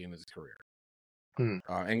this early in his career.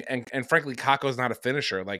 And frankly, Kakko's not a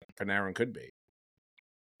finisher like Panarin could be.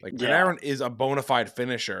 Like Panarin is a bona fide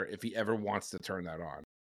finisher if he ever wants to turn that on.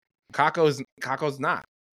 Kakko's not.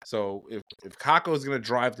 So if Kakko's going to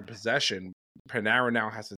drive the possession, Panarin now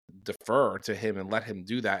has to defer to him and let him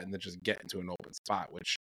do that, and then just get into an open spot,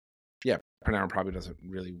 which Panarin probably doesn't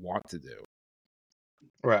really want to do.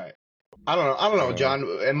 Right. I don't know, John.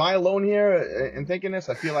 Am I alone here in thinking this?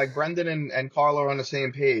 I feel like Brendan and Carlo are on the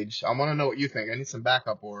same page. I want to know what you think. I need some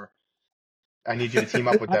backup, or I need you to team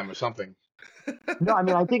up with them or something. No, I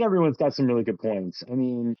mean, I think everyone's got some really good points. I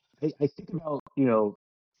mean, I think about,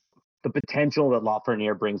 the potential that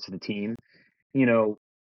Lafreniere brings to the team,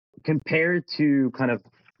 compared to kind of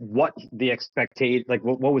what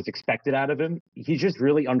what was expected out of him. He's just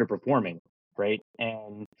really underperforming, right?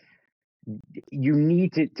 And you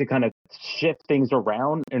need to kind of shift things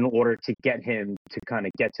around in order to get him to kind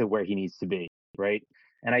of get to where he needs to be, right?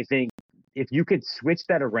 And I think if you could switch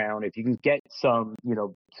that around, if you can get some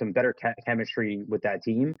better chemistry with that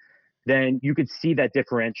team, then you could see that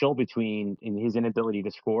differential between in his inability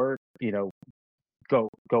to score, go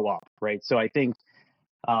up, right? So I think,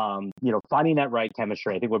 finding that right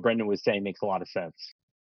chemistry, I think what Brendan was saying makes a lot of sense.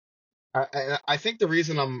 I think the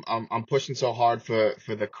reason I'm pushing so hard for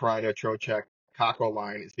the Kreider, Trocheck, Kakko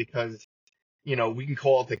line is because we can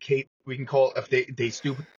call it if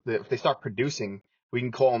they start producing, we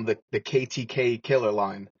can call them the KTK killer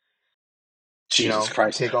line. Jesus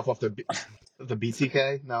Christ! Take off the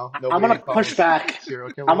BTK. No, I'm gonna push back.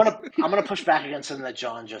 Serial killers. I'm gonna push back against something that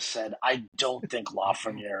John just said. I don't think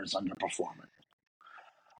Lafreniere is underperforming.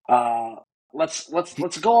 Let's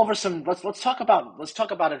go over some. Let's talk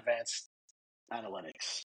about advanced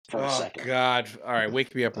analytics for a second. Oh God! All right,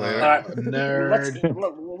 wake me up later.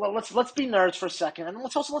 Nerd. Let's be nerds for a second, and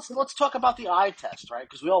let's talk about the eye test, right?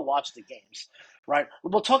 Because we all watch the games, right?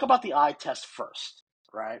 We'll talk about the eye test first,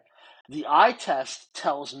 right? The eye test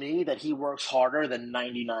tells me that he works harder than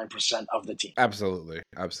 99% of the team. Absolutely.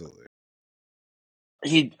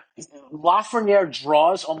 Lafreniere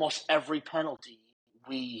draws almost every penalty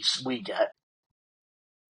we get.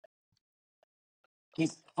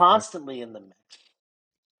 He's constantly in the mix.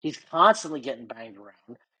 He's constantly getting banged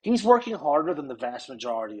around. He's working harder than the vast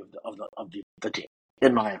majority of the team,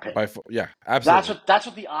 in my opinion. Yeah, absolutely. That's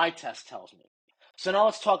what the eye test tells me. So now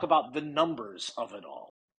let's talk about the numbers of it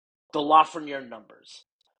all. The Lafreniere numbers.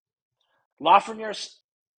 Lafreniere's.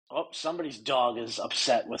 Oh, somebody's dog is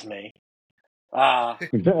upset with me.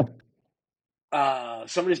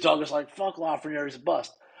 Somebody's dog is like, "Fuck Lafreniere, he's a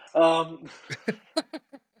bust."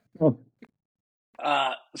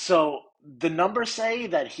 So the numbers say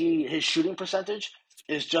that his shooting percentage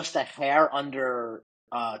is just a hair under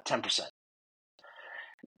 10%.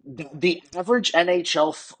 The average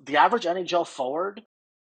NHL forward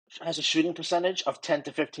has a shooting percentage of 10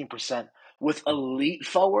 to 15%, with elite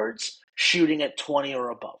forwards shooting at 20 or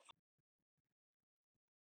above.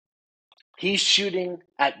 He's shooting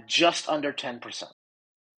at just under 10%.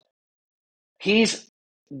 I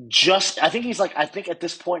think at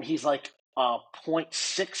this point he's like a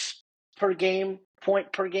 0.6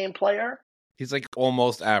 point per game player. He's like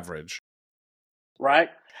almost average. Right?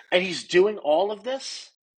 And he's doing all of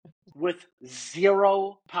this with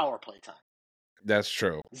 0 power play time. That's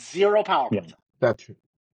true. 0 power play time. That's true.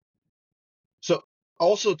 So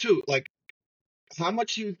also too, like, how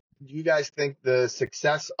much you guys think the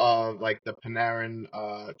success of like the Panarin,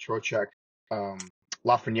 Trocheck,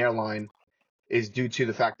 Lafreniere line is due to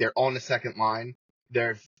the fact they're on the second line.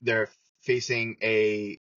 They're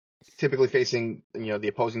typically facing the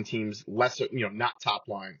opposing team's lesser, not top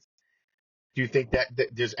lines. Do you think that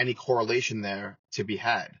there's any correlation there to be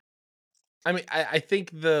had? I mean, I think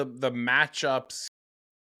the matchup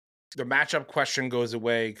question goes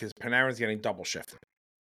away because Panarin's getting double shifted.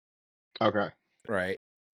 Okay. Right.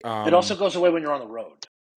 It also goes away when you're on the road.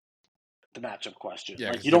 The matchup question. Yeah,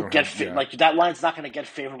 like you don't get like that line's not going to get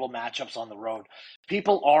favorable matchups on the road.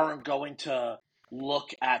 People aren't going to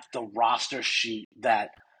look at the roster sheet that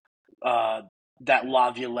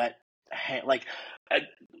Laviolette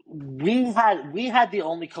we had the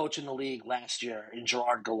only coach in the league last year in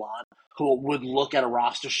Gerard Gallant who would look at a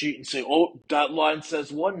roster sheet and say, "Oh, that line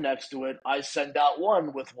says 1 next to it. I send out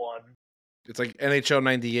 1 with 1." It's like NHL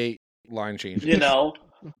 '98 line changes. You know,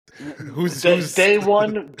 who's day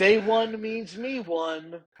one? Day 1 means me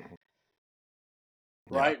 1.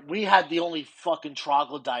 Right? Yeah. We had the only fucking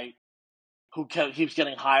troglodyte who keeps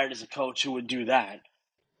getting hired as a coach who would do that.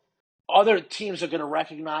 Other teams are going to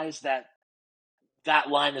recognize that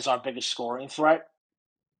line is our biggest scoring threat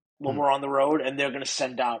when we're on the road, and they're going to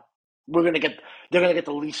send out. They're going to get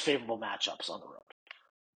the least favorable matchups on the road.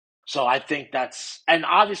 So I think and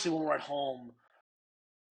obviously when we're at home,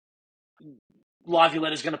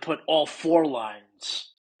 Laviolette is going to put all 4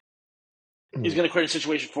 lines. He's going to create a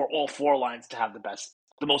situation for all 4 lines to have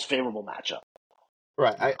the most favorable matchup.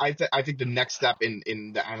 Right. I think the next step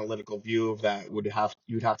in the analytical view of that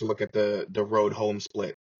you'd have to look at the road home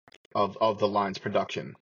split of the line's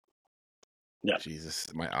production. Yeah.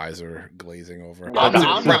 Jesus, my eyes are glazing over.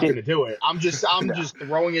 I'm not going to do it. I'm just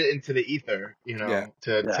throwing it into the ether,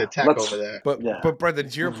 to tech over there. But Brendan,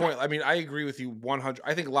 to your point, I mean, I agree with you 100.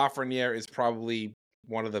 I think Lafreniere is probably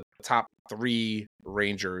one of the top 3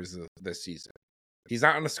 Rangers this season. He's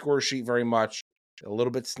not on the score sheet very much. A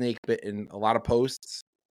little bit snake bitten, a lot of posts,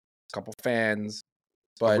 a couple fans,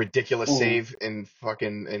 but a ridiculous save in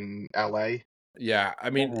LA. Yeah,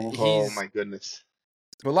 I mean, oh my goodness.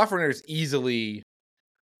 But Lafreniere is easily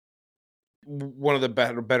one of the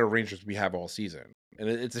better Rangers we have all season, and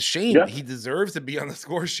it's a shame. Yeah. He deserves to be on the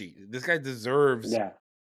score sheet. This guy deserves to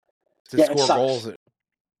score goals.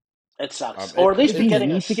 It sucks, or at least be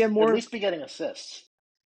getting assists.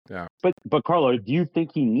 Yeah, but Carlo, do you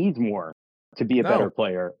think he needs more to be a better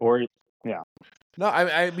player, or yeah? No,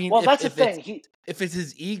 I mean, well, that's the thing. If it's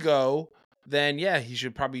his ego, then yeah, he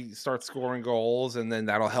should probably start scoring goals, and then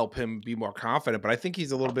that'll help him be more confident. But I think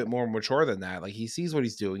he's a little bit more mature than that. Like, he sees what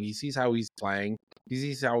he's doing. He sees how he's playing. He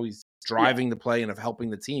sees how he's driving the play and of helping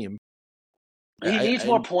the team. He needs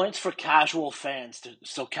more points for casual fans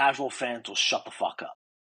so casual fans will shut the fuck up.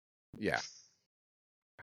 Yeah.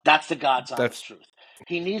 That's the God's honest truth.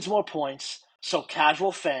 He needs more points so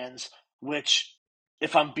casual fans, which,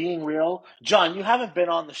 if I'm being real, John, you haven't been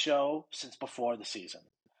on the show since before the season.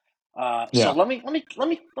 So let me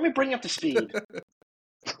bring you up to speed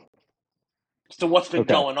to what's been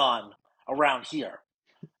going on around here.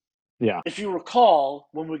 Yeah. If you recall,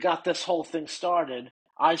 when we got this whole thing started,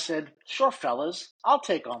 I said, "Sure, fellas, I'll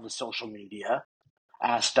take on the social media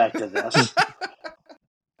aspect of this."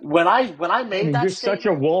 when I made that you're statement, such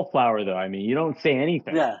a wallflower, though. I mean, you don't say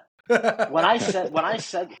anything. Yeah. When I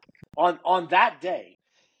said on that day,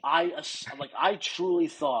 I truly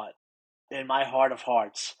thought in my heart of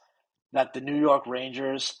hearts that the New York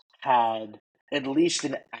Rangers had at least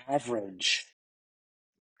an average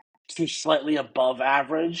to slightly above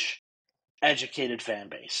average educated fan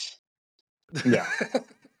base. Yeah.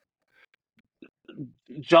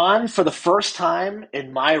 John, for the first time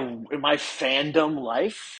in my fandom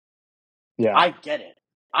life, I get it.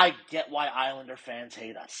 I get why Islander fans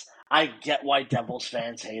hate us. I get why Devils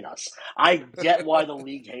fans hate us. I get why the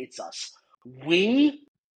league hates us. We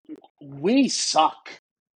suck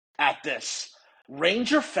at this.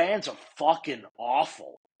 Ranger fans are fucking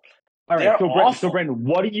awful. All right, so Brendan,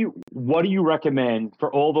 what do you recommend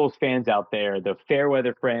for all those fans out there, the fair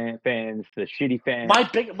weather fans, the shitty fans? My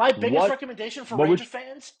biggest recommendation for Ranger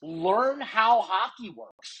fans: learn how hockey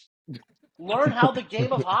works. Learn how the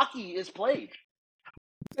game of hockey is played.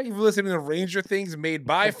 Thank you for listening to Ranger Things made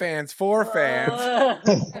by fans for fans.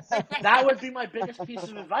 That would be my biggest piece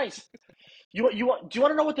of advice. Do you want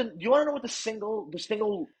to know what the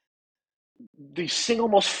single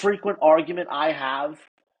most frequent argument I have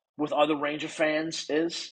with other Ranger fans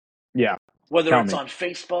is? Yeah. Whether it's on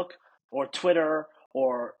Facebook or Twitter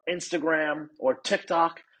or Instagram or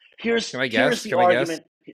TikTok. Here's the argument.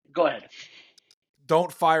 Go ahead.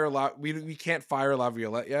 Don't fire we can't fire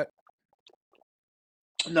Laviolette yet.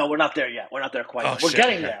 No, we're not there yet. We're not there quite yet. We're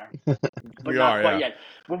getting there, but not quite yet.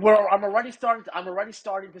 I'm already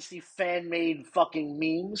starting to see fan-made fucking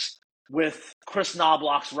memes with Chris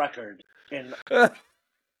Knobloch's record in.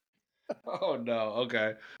 Oh no!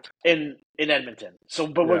 Okay. In Edmonton,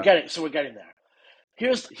 we're getting there.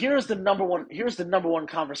 Here's the number one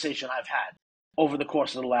conversation I've had over the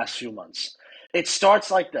course of the last few months. It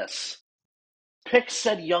starts like this. Pick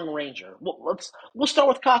said young Ranger. We'll start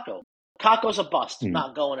with Kakko. Kakko's a bust,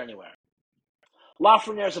 not going anywhere.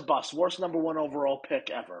 Lafreniere's a bust, worst number 1 overall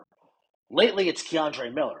pick ever. Lately, it's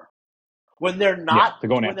Keandre Miller. When they're not, they're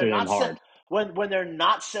going after him hard. When they're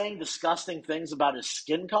not saying disgusting things about his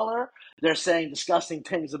skin color, they're saying disgusting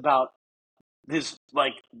things about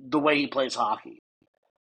the way he plays hockey,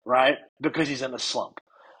 right? Because he's in a slump.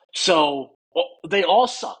 So they all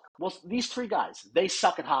suck. Well, these three guys, they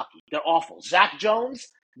suck at hockey. They're awful. Zach Jones,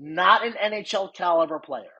 not an NHL caliber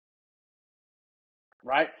player,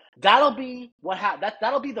 right? That'll be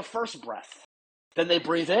that'll be the first breath. Then they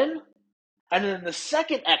breathe in, and then the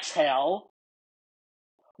second exhale,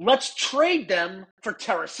 let's trade them for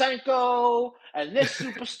Tarasenko and this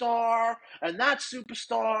superstar and that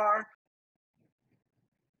superstar.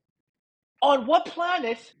 On what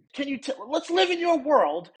planet can you let's live in your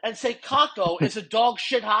world and say Kakko is a dog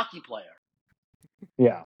shit hockey player?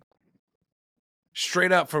 Yeah.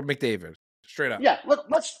 Straight up for McDavid. Straight up. Yeah,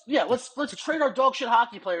 let's trade our dog shit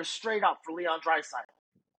hockey players straight up for Leon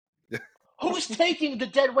Draisaitl. Who's taking the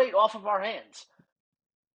dead weight off of our hands?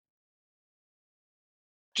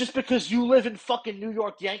 Just because you live in fucking New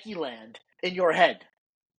York Yankee land in your head.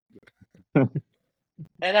 And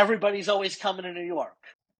everybody's always coming to New York.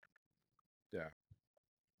 Yeah.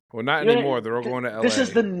 Well, not anymore. They're all going to LA. This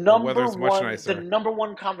is the number the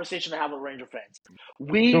one conversation to have with Ranger fans.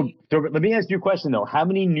 So let me ask you a question though. How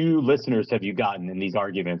many new listeners have you gotten in these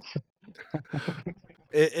arguments?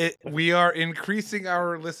 We are increasing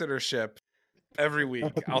our listenership every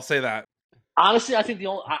week. I'll say that. Honestly, I think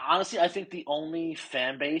the only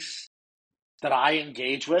fan base that I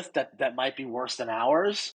engage with that might be worse than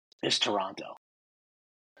ours is Toronto.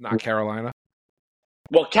 Not Carolina.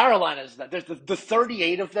 Well, Carolina's there's the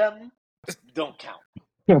 38 of them don't count.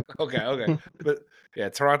 Okay. But yeah,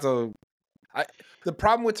 Toronto. The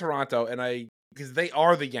problem with Toronto, because they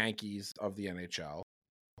are the Yankees of the NHL,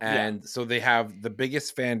 and so they have the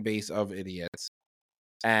biggest fan base of idiots,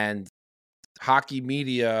 and hockey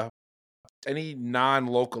media, any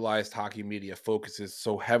non-localized hockey media focuses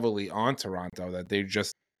so heavily on Toronto that they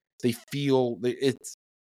feel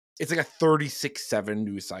it's like a 36/7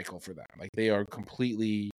 news cycle for them. Like they are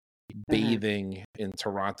completely bathing in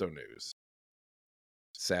Toronto news.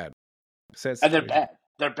 Sad. And they're bad.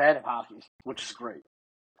 They're bad at hockey, which is great.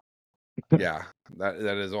 Yeah, that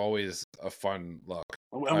is always a fun look.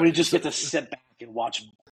 And we just get to sit back and watch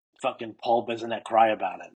fucking Paul Bizanet cry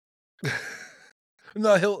about it.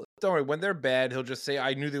 No, don't worry. When they're bad, he'll just say,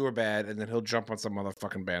 "I knew they were bad," and then he'll jump on some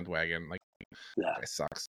motherfucking bandwagon. Like, that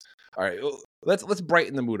sucks. All right, let's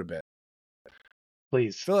brighten the mood a bit.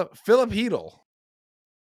 Please, Philip Hedl.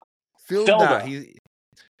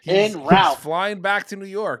 He's flying back to New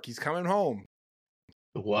York. He's coming home.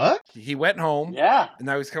 What? He went home. Yeah. And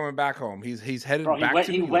now he's coming back home. He's headed back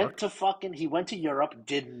to New York. He went to Europe,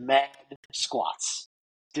 did mad squats.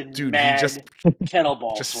 Dude, he just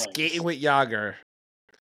kettleball just swings. Skating with Yager.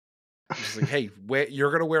 He's like, hey,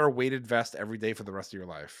 you're gonna wear a weighted vest every day for the rest of your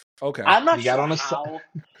life. Okay. I'm not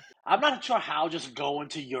sure how just going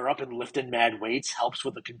to Europe and lifting mad weights helps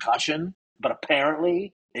with a concussion, but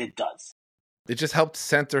apparently it does. It just helped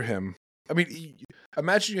center him. I mean,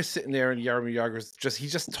 imagine you're sitting there and Jaromir Jagr's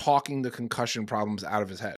he's just talking the concussion problems out of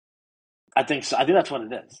his head. I think so. I think that's what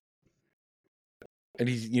it is. And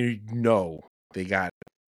they got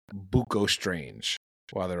Bucco Strange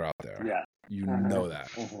while they're out there. Yeah. You know that.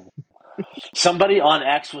 Mm-hmm. Somebody on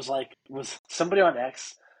X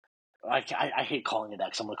I hate calling it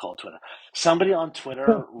X. I'm gonna call it Twitter. Somebody on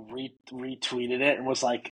Twitter retweeted it and was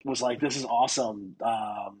like, "This is awesome."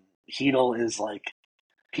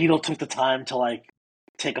 Hedl took the time to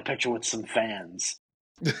take a picture with some fans,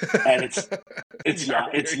 and it's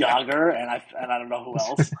Yager and I don't know who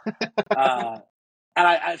else. And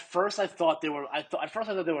at first I thought they were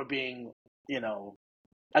being,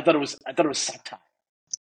 I thought it was satire.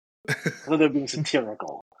 I thought they were being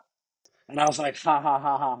satirical. And I was like, ha ha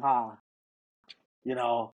ha ha ha.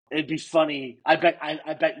 It'd be funny. I bet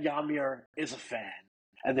Yamir is a fan.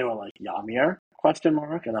 And they were like, Yamir? ?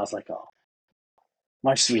 And I was like, oh,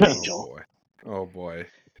 my sweet angel. Oh boy.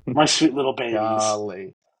 My sweet little babies.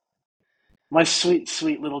 Golly. My sweet,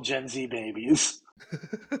 sweet little Gen Z babies.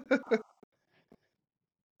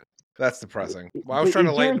 That's depressing. Well, I was trying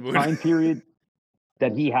to lighten the mood. Time period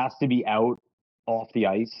that he has to be out off the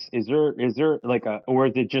ice? Is there or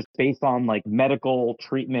is it just based on medical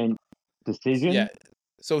treatment decision? Yeah.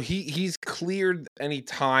 So he's cleared any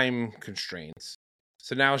time constraints.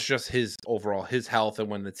 So now it's just his health and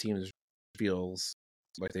when the team feels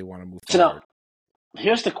like they want to move forward. Now,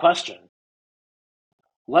 here's the question.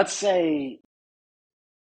 Let's say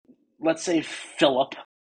Philip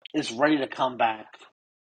is ready to come back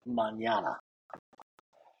mañana.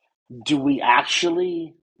 Do we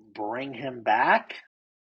actually bring him back?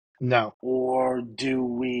 No. Or do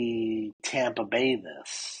we Tampa Bay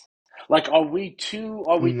this? Are we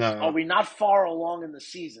not far along in the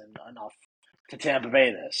season enough to Tampa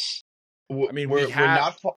Bay this? I mean, we're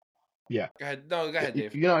not far. Yeah. Go ahead. No, go ahead,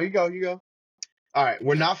 Dave. You go. All right,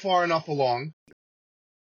 we're not far enough along,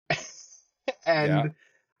 and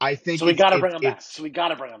I think so we got to bring him back. So we got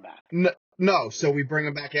to bring him back. No, so we bring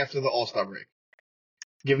him back after the All-Star break.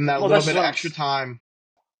 Give him that little bit of extra time,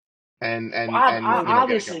 and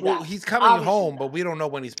obviously, well, he's coming home, but we don't know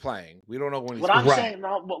when he's playing. We don't know when he's. What I'm saying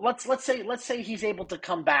now, let's say he's able to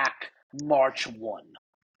come back March 1,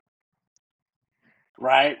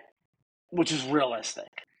 right? Which is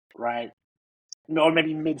realistic, right? Or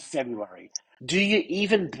maybe mid-February. Do you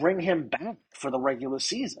even bring him back for the regular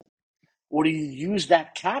season? Or do you use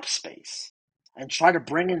that cap space and try to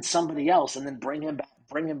bring in somebody else and then bring him back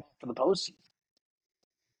for the postseason?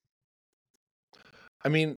 I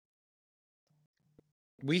mean,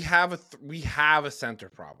 we have a center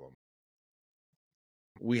problem.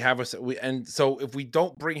 And so if we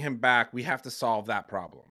don't bring him back, we have to solve that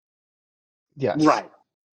problem. Yes.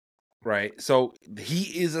 Right. So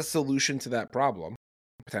he is a solution to that problem,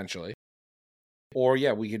 potentially. Or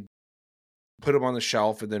we could put him on the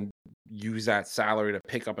shelf and then use that salary to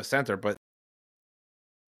pick up a center, but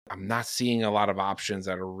I'm not seeing a lot of options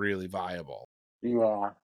that are really viable. Yeah.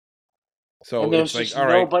 So and there's it's just like, all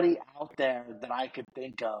right, nobody out there that I could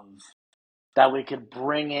think of that we could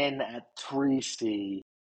bring in at 3C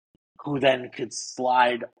who then could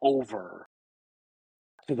slide over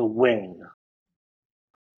to the wing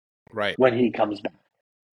right when he comes back.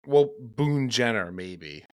 Well, Boone Jenner,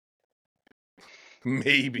 maybe.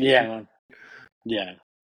 Yeah.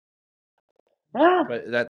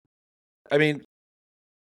 But I mean,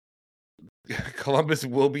 Columbus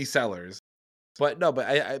will be sellers, but no. But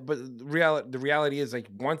the reality is, like,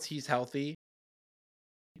 once he's healthy,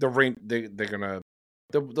 they'll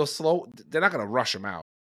slow. They're not gonna rush him out,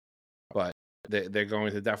 but they're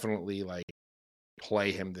going to definitely like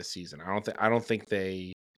play him this season. I don't think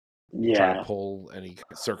they try to pull any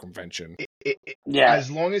circumvention. As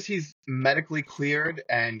long as he's medically cleared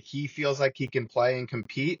and he feels like he can play and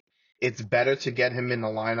compete, it's better to get him in the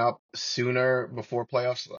lineup sooner before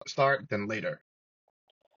playoffs start than later.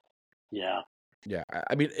 Yeah.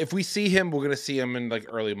 I mean, if we see him, we're gonna see him in like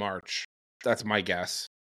early March. That's my guess.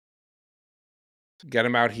 Get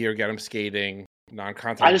him out here, get him skating,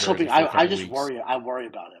 non-contact. I just hope worry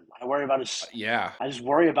about him. I worry about his. I just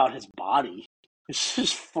worry about his body. It's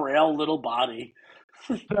his frail little body.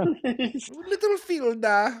 Little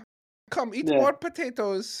Fielda, come eat more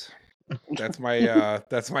potatoes. That's my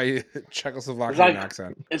Czechoslovakian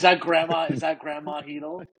accent. Is that Grandma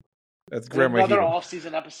Hedel? That's Grandma Hedel. Another Hedel.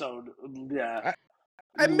 off-season episode. Yeah.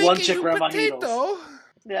 I'm making you Grandma potato. Hedels.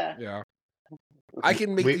 Yeah. I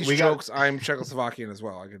can make these jokes. I'm Czechoslovakian as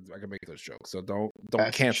well. I can make those jokes. So don't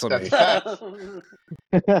cancel me.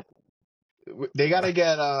 They gotta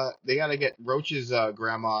get Roach's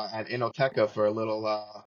grandma at Inoteca for a little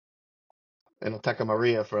Inoteca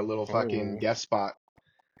Maria for a little fucking guest spot.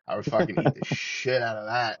 I would fucking eat the shit out of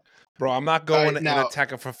that. Bro, I'm not going to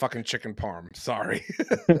Inoteca for fucking chicken parm. Sorry.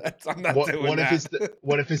 I'm not doing that.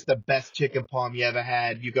 What if it's the best chicken parm you ever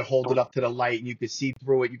had? You could hold it up to the light and you could see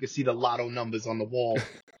through it. You could see the lotto numbers on the wall.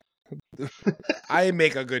 I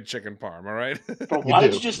make a good chicken parm, all right? Bro, why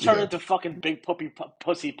did you just turn into fucking big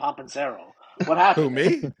pussy Pompensero? What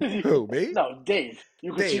happened? Who, me? No, Dave.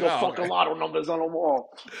 You could see the fucking lotto numbers on the wall.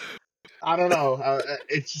 I don't know.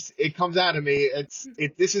 It comes out of me.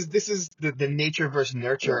 This is the nature versus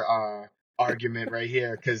nurture argument right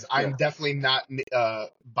here, because I'm definitely not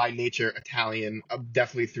by nature Italian. I'm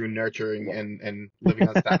definitely through nurturing and living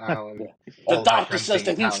on Staten Island. The doctor says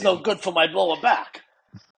that he's no good for my lower back.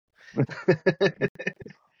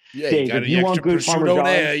 You got you want good prosciutto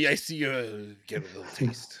there. I see you get a little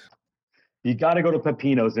taste. You got to go to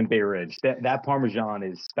Peppino's in Bay Ridge. That Parmesan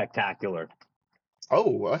is spectacular. Oh,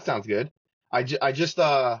 well, that sounds good. I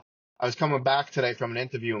was coming back today from an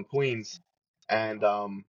interview in Queens, and I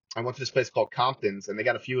went to this place called Compton's, and they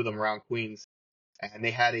got a few of them around Queens, and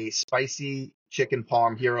they had a spicy chicken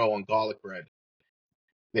parm hero on garlic bread.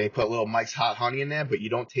 They put a little Mike's Hot Honey in there, but you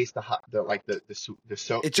don't taste the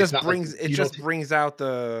soap. It just brings out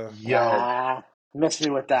the. Yeah, miss me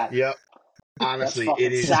with that. Yep. Honestly,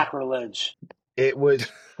 it is sacrilege. It was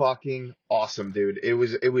fucking awesome, dude. It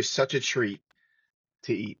was such a treat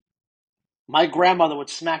to eat. My grandmother would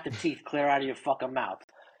smack the teeth clear out of your fucking mouth.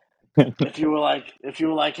 If you were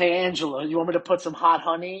like, hey Angela, you want me to put some hot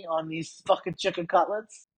honey on these fucking chicken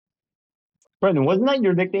cutlets? Brendan, wasn't that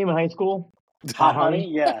your nickname in high school? Hot honey,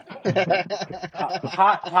 yeah.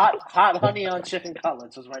 hot honey on chicken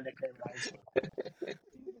cutlets was my nickname in high school.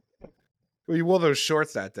 Well, you wore those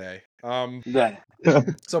shorts that day.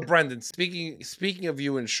 So Brendan, speaking of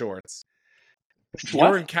you in shorts,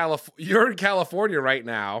 You're in California right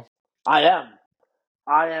now. I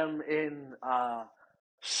am in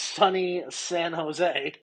sunny San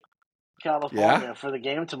Jose, California for the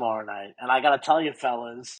game tomorrow night. And I got to tell you,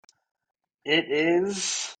 fellas, it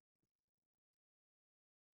is.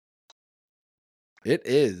 It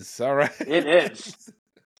is. All right. It is.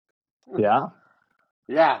 Yeah.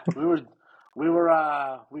 Yeah, we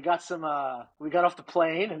got off the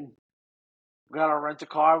plane and we got our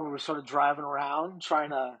rent-a-car. We were sort of driving around trying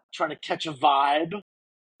to catch a vibe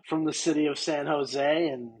from the city of San Jose,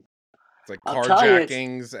 and It's like I'll tell you,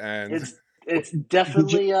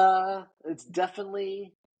 it's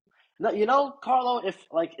definitely no, Carlo, if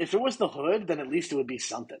it was the hood, then at least it would be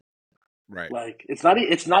something. Right. Like it's not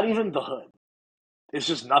even the hood. It's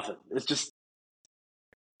just nothing. It's just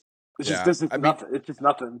nothing. It's just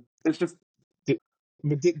nothing. It's just.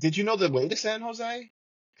 Did you know the way to San Jose?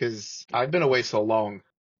 Because I've been away so long.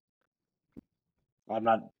 I'm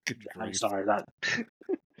sorry. That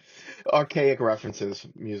archaic references,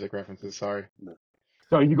 music references. Sorry.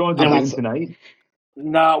 So are you going to the game tonight?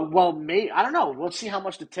 No, well, I don't know. We'll see how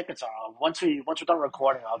much the tickets are. Once we're done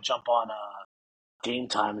recording, I'll jump on Game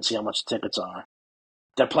Time and see how much the tickets are.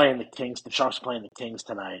 They're playing the Kings. The Sharks are playing the Kings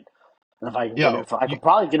tonight. And if I can get in I could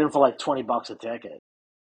probably get in for like $20 a ticket.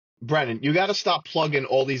 Brennan, you got to stop plugging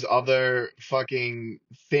all these other fucking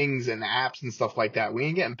things and apps and stuff like that. We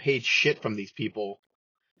ain't getting paid shit from these people.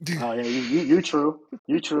 Oh yeah, you true.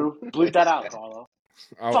 You true. Bleep that out, Carlo.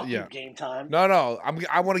 Oh, Fuck yeah. you, Game Time. No.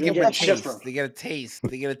 I want to give them a taste. They get a taste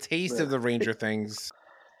Yeah. of the Ranger things.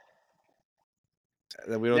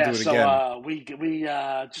 That we don't do it again. So we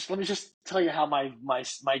let me just tell you how my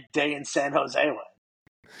day in San Jose went.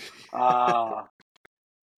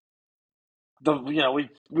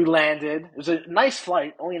 We landed. It was a nice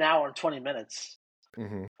flight, only an hour and 20 minutes.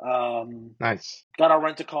 Mm-hmm. Nice. Got our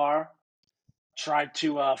rent-a-car. Tried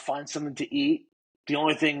to find something to eat. The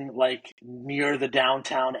only thing like near the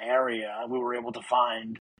downtown area we were able to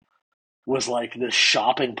find was like this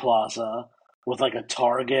shopping plaza with like a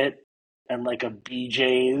Target and like a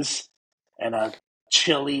BJ's and a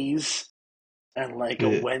Chili's and like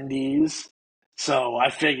a Wendy's. So I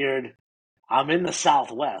figured I'm in the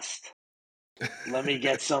Southwest. Let me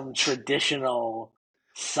get some traditional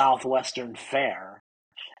Southwestern fare.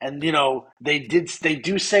 And they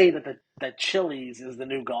do say that Chili's is the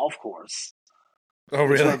new golf course. Oh,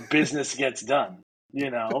 really? It's where business gets done.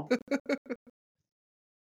 Who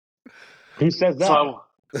says that? So,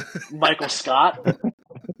 Michael Scott.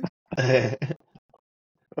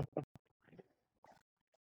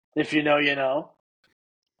 If you know, you know.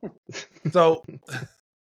 So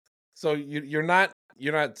you're not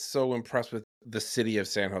so impressed with the city of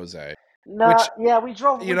San Jose. No, yeah, we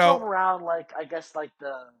drove around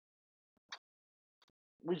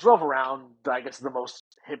we drove around the most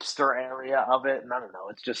hipster area of it, and I don't know,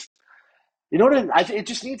 it's just it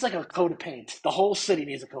just needs like a coat of paint. The whole city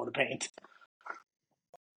needs a coat of paint.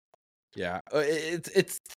 Yeah,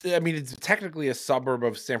 it's technically a suburb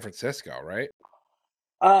of San Francisco, right?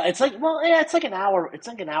 It's like an hour. It's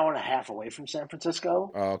like an hour and a half away from San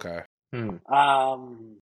Francisco. Oh, okay.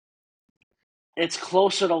 It's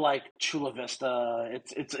closer to like Chula Vista.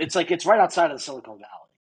 It's like it's right outside of the Silicon Valley.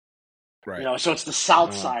 Right. So it's the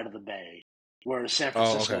south side of the Bay, whereas San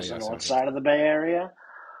Francisco is the north side of the Bay Area.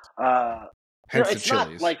 Hence it's the not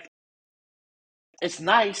Chili's. like it's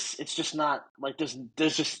nice. It's just not like there's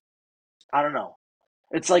just I don't know.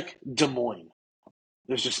 It's like Des Moines.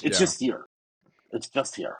 It's just here. It's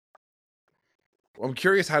just here. I'm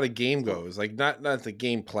curious how the game goes. Like not the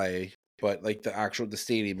gameplay, but like the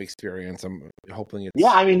stadium experience. I'm hoping it's.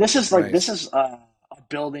 Yeah, I mean, this is nice. a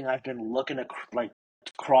building I've been looking to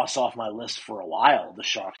cross off my list for a while. The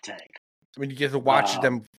Shark Tank. I mean, you get to watch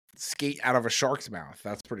them skate out of a shark's mouth.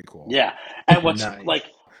 That's pretty cool. Yeah, and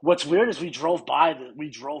what's weird is we drove by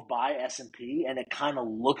S&P, and it kind of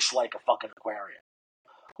looks like a fucking aquarium.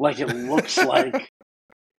 Like it looks like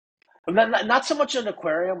not so much an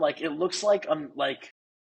aquarium. Like it looks like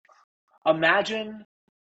imagine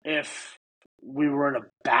if we were in a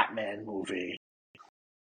Batman movie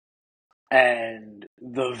and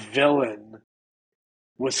the villain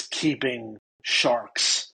was keeping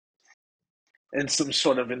sharks in some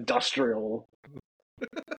sort of industrial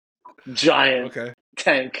giant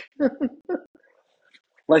tank.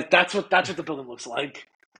 Like that's what the building looks like.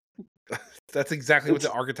 That's exactly what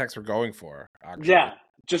the architects were going for. Actually. Yeah,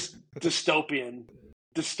 just dystopian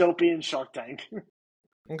Shark Tank.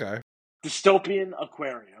 Okay. Dystopian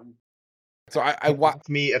aquarium. So I watched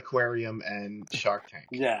me aquarium and Shark Tank.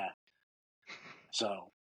 Yeah. So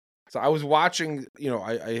I was watching.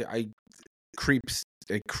 I creep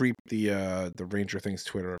creep the Ranger Things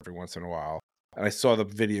Twitter every once in a while, and I saw the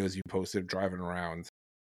videos you posted driving around.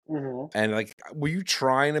 Mm-hmm. And like, were you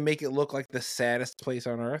trying to make it look like the saddest place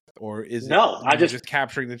on earth, or is No, it just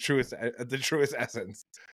capturing the truest essence?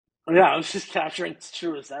 Yeah, I was just capturing its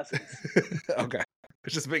truest essence. Okay,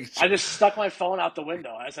 just making sure. I just stuck my phone out the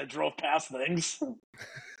window as I drove past things.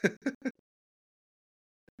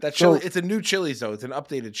 That Chili, it's a new Chili's though. It's an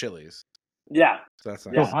updated Chili's. Yeah. So that's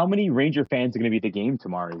nice. So how many Ranger fans are going to be at the game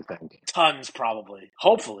tomorrow, you think? Tons, probably.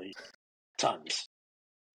 Hopefully. Tons.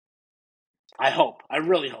 I hope. I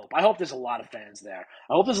really hope. I hope there's a lot of fans there.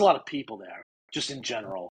 I hope there's a lot of people there, just in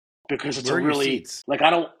general. Because it's Where are your really seats? like I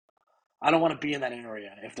don't want to be in that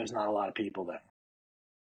area if there's not a lot of people there.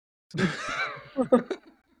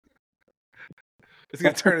 It's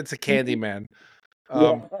gonna turn into Candyman.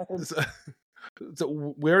 So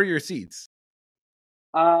where are your seats?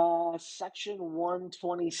 Section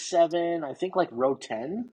 127, I think like row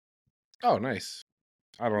 10. Oh, nice.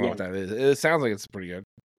 I don't know what that is. It sounds like it's pretty good.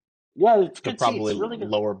 Yeah, it's good probably seats. Really good.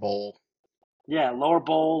 Lower bowl. Yeah, lower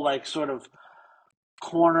bowl, like sort of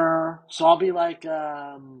corner. So I'll be like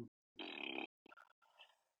right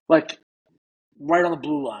on the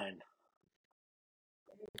blue line.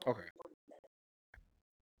 Okay.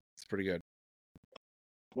 It's pretty good.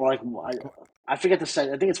 Or like I forget the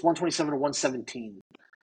section. I think it's 127 to 117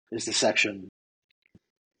 is the section.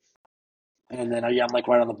 And then I'm like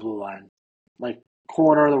right on the blue line. Like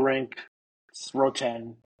corner of the rink. It's row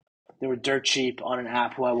 10. They were dirt cheap on an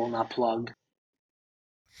app who I will not plug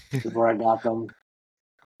before I got them.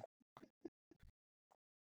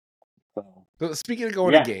 So speaking of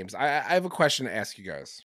going to games, I have a question to ask you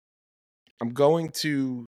guys. I'm going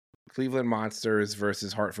to Cleveland Monsters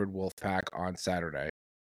versus Hartford Wolfpack on Saturday.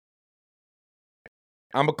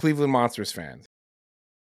 I'm a Cleveland Monsters fan.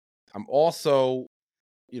 I'm also,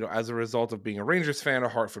 as a result of being a Rangers fan, a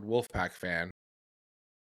Hartford Wolfpack fan.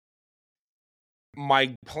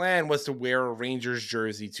 My plan was to wear a Rangers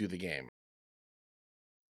jersey to the game.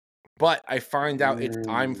 But I find out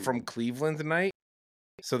I'm from Cleveland tonight.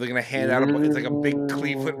 So they're going to hand out it's like a big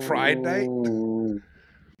Cleveland Pride night.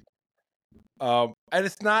 And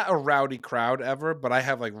it's not a rowdy crowd ever, but I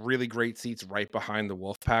have like really great seats right behind the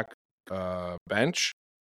Wolfpack bench.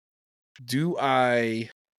 Do I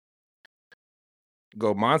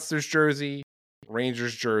go Monsters jersey,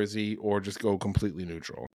 Rangers jersey, or just go completely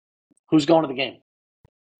neutral? Who's going to the game?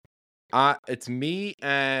 It's me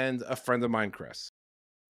and a friend of mine, Chris.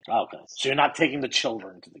 Oh, okay. So you're not taking the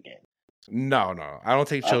children to the game? No. I don't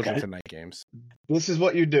take children to night games. This is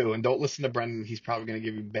what you do, and don't listen to Brendan. He's probably going to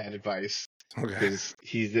give you bad advice. Okay. Because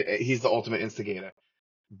he's the ultimate instigator.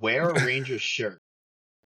 Wear a Rangers shirt.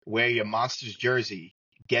 Wear your Monsters jersey.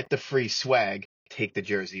 Get the free swag. Take the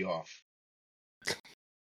jersey off.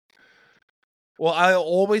 Well, I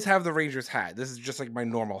always have the Rangers hat. This is just like my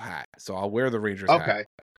normal hat, so I'll wear the Rangers hat. Okay.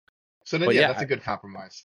 So then, that's a good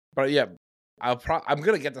compromise. But yeah, I'm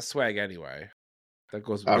gonna get the swag anyway. That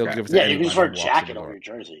goes. Okay. They'll give it to you anybody can just wear a who walks jacket in the over door. your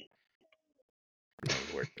jersey. I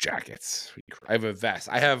don't wear jackets. I have a vest.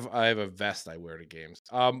 I have a vest I wear to games.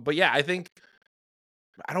 But yeah, I think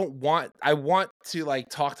I want to like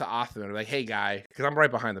talk to Othman, like, hey guy, because I'm right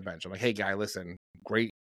behind the bench. I'm like, hey guy, listen, great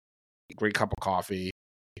cup of coffee.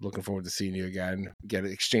 Looking forward to seeing you again. Get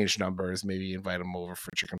exchange numbers. Maybe invite him over for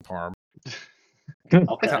chicken parm.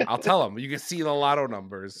 Okay. I'll tell him. You can see the lotto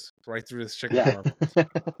numbers right through this chicken parm.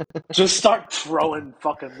 Just start throwing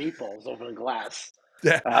fucking meatballs over the glass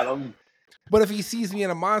at him. But if he sees me in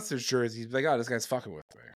a Monsters jersey, he's like, "Oh, this guy's fucking with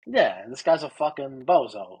me." Yeah, this guy's a fucking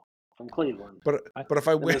bozo from Cleveland. But if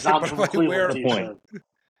I wear, I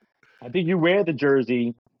think you wear the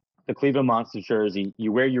jersey, the Cleveland Monsters jersey.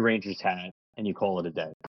 You wear your Rangers hat, and you call it a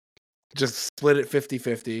day. Just split it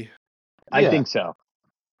 50-50. I think so.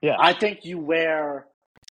 Yeah. I think you wear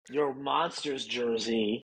your Monsters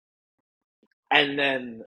jersey, and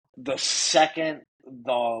then the second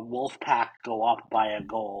the Wolfpack go up by a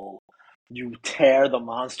goal, you tear the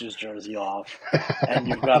Monsters jersey off, and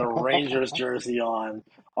you've got a Rangers jersey on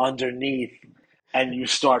underneath, and you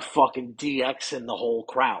start fucking DXing the whole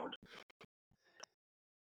crowd.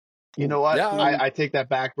 You know what? Yeah. I take that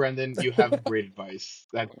back, Brendan. You have great advice.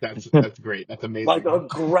 That's great. That's amazing. Like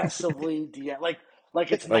aggressively DX, like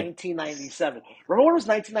it's 1997. Remember when it was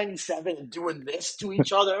 1997 and doing this to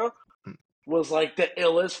each other was like the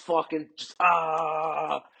illest fucking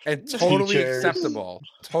and totally acceptable.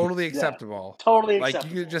 Totally acceptable. Yeah, totally like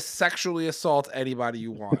acceptable. you can just sexually assault anybody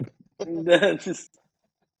you want. No,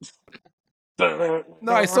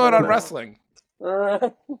 I saw it on wrestling.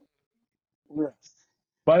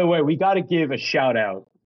 By the way, we got to give a shout out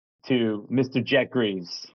to Mr. Jet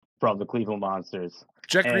Greaves from the Cleveland Monsters.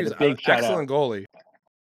 Jack And Greaves, a big shout excellent goalie.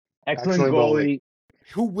 Excellent Excellent goalie.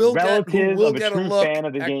 Who will get A a true look fan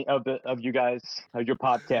of the game of you guys, of your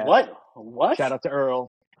podcast. What? Shout out to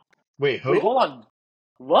Earl. Wait, who? Wait, hold on.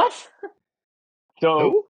 What?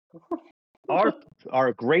 So Who?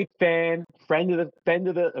 our great friend of the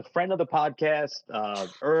podcast,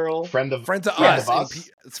 Earl. Friend of friend to friend us. of us.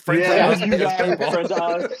 It's friend Yeah. to us. You as guys, people. friend to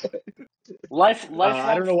us. Lifelong.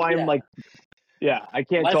 I don't know why I'm like, yeah, I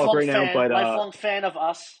can't talk lifelong right fan, now, but lifelong fan of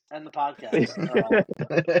us and the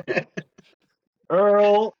podcast.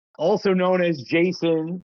 Earl, also known as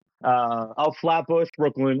Jason, of Flatbush,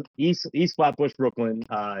 Brooklyn, East Flatbush, Brooklyn.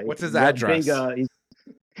 What's his he has address?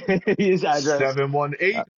 his address.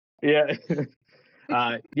 718. Yeah.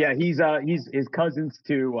 He's his cousins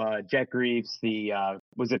to Jack Greaves, the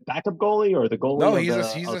was it backup goalie or the goalie? No, of he's the,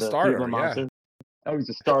 a of the starter. Cleveland Yeah. Monsters? Oh, he's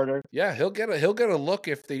a starter. Yeah, he'll get a look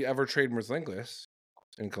if they ever trade Merzlikins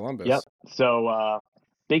in Columbus. Yep. So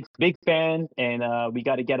big fan, and we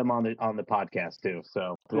got to get him on the podcast too.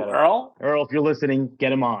 So Earl? Earl, if you're listening,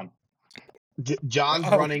 get him on. John's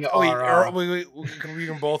running our. Earl, we can read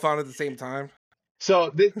them both on at the same time.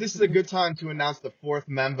 So this is a good time to announce the fourth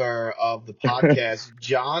member of the podcast.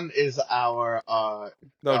 John is our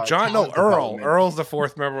No, John. No, talent Earl. development. Earl's the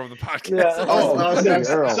fourth member of the podcast.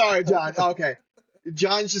 Yeah. Earl. Sorry, John. Okay,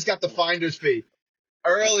 John's just got the finder's fee.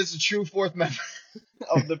 Earl is a true fourth member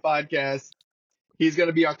of the podcast. He's going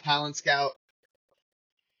to be our talent scout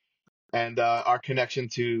and our connection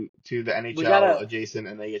to the NHL adjacent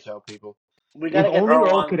and AHL people. We gotta If get only Earl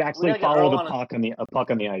Earl on. could actually follow the puck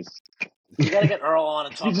on the ice. We gotta get Earl on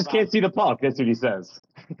and talk You just about. can't see the puck. That's what he says.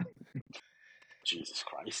 Jesus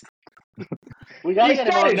Christ. We gotta get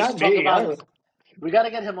him on just to talk about. Not We gotta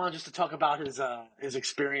get him on just to talk about his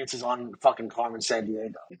experiences on fucking Carmen San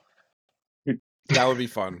Diego. That would be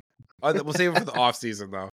fun. We'll save it for the off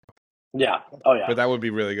season though. Yeah. Oh yeah. But that would be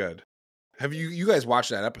really good. Have you guys watched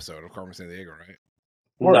that episode of Carmen San Diego, right?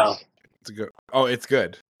 No. It's good. Oh, it's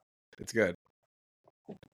good. It's good.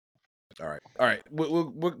 All right.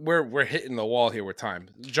 We're hitting the wall here with time.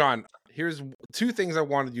 John, here's two things I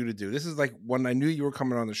wanted you to do. This is like when I knew you were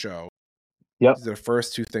coming on the show. Yep. These are the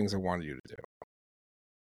first two things I wanted you to do.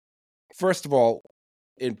 First of all,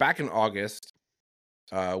 back in August,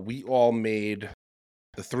 we all the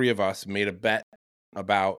three of us made a bet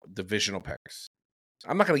about divisional picks.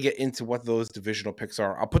 I'm not going to get into what those divisional picks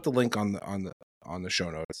are. I'll put the link on the show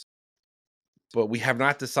notes. But we have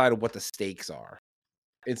not decided what the stakes are.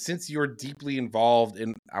 And since you're deeply involved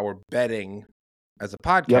in our betting as a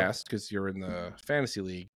podcast, because you're in the fantasy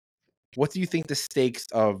league, what do you think the stakes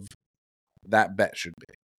of that bet should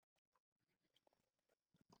be?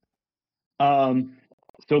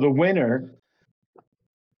 So the winner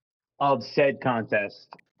of said contest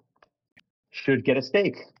should get a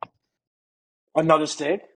steak. Another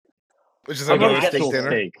steak? Which is I'm another gonna steak get dinner.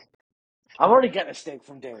 Steak. I'm already getting a steak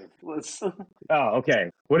from Dave. Oh, okay.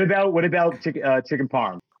 What about chicken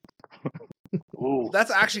parm? Ooh. That's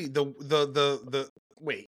actually the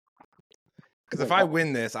wait. Because if I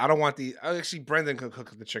win this, I don't want actually Brendan could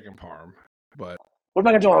cook the chicken parm, but What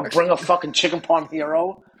am I gonna do? Bring a fucking chicken parm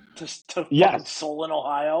hero to fucking Solon,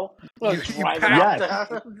 Ohio? You Drive pack- it out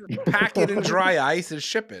there. pack it in dry ice and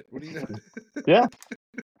ship it. What do you? Yeah.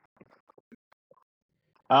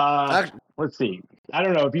 Let's see. I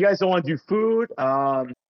don't know if you guys don't want to do food. I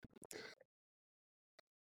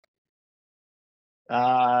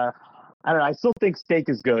don't know. I still think steak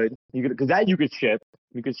is good. You could ship.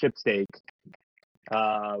 You could ship steak.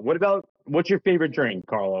 What's your favorite drink,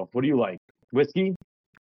 Carlo? What do you like? Whiskey?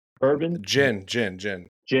 Bourbon? Gin. Gin?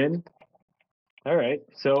 All right.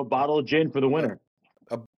 So bottle of gin for the winner.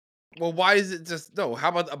 Well, why is it just no? How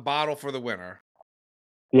about a bottle for the winner?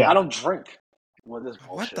 Yeah. I don't drink. Well, this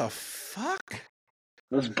bullshit. What the fuck?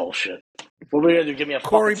 This is bullshit. What are we gonna do? Give me a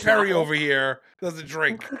Corey fucking Perry Snapple? over here doesn't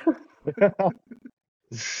drink.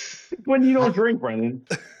 When you don't drink, Brendan.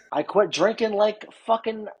 I quit drinking like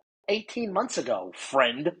fucking 18 months ago,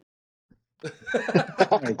 friend.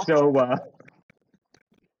 All right, so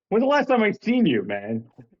when's the last time I seen you, man?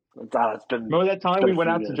 God, it's been. Remember that time Been we a went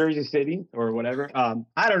few out to years. Jersey City or whatever? I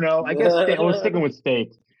don't know. I guess we're sticking with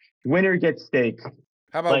steak. Winner gets steak.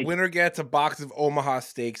 How about Like- winner gets a box of Omaha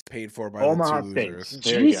steaks paid for by Omaha the two steaks. losers?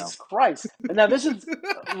 There you Jesus Christ! And now this is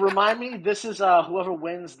remind me. This is whoever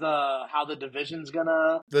wins how the division's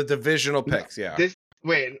gonna. The divisional picks, yeah.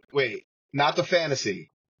 Wait, not the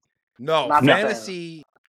fantasy. No, Not fantasy.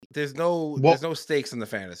 There's no stakes in the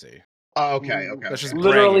fantasy. Oh, okay. That's just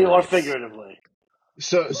Literally bragging or rights. figuratively.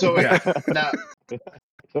 So Yeah. now,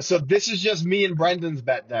 so this is just me and Brendan's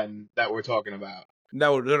bet then that we're talking about.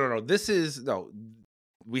 No. This is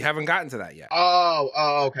we haven't gotten to that yet.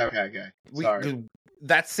 Okay. Sorry.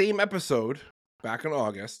 That same episode back in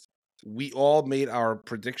August, we all made our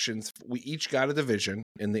predictions. We each got a division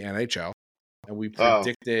in the NHL, and we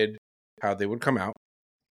predicted how they would come out.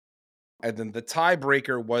 And then the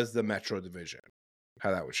tiebreaker was the Metro Division,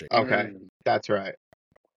 how that would shake. Okay, that's right.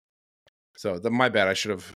 So my bad. I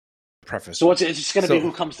should have prefaced. So it's just going to be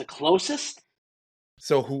who comes the closest?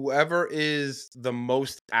 So whoever is the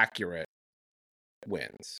most accurate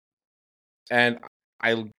wins. And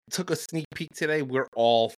I took a sneak peek today. We're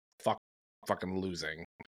all fucking losing.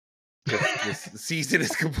 This season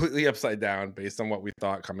is completely upside down based on what we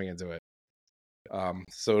thought coming into it.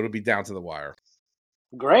 So it'll be down to the wire.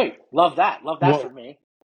 Great, love that for me.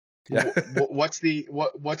 Yeah. What's the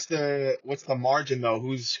margin though?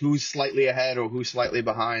 Who's slightly ahead or who's slightly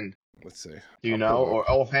behind? Let's see. Do you know? Or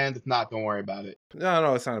offhand? If not, don't worry about it.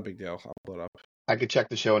 No, it's not a big deal. I'll pull it up. I could check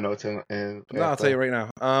the show notes and no, I'll tell you right now.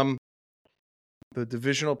 The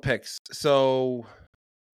divisional picks. So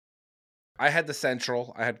I had the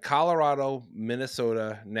Central. I had Colorado,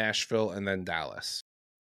 Minnesota, Nashville, and then Dallas.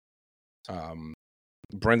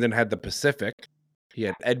 Brendan had the Pacific. He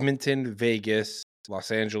had Edmonton, Vegas,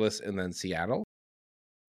 Los Angeles, and then Seattle.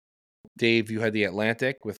 Dave, you had the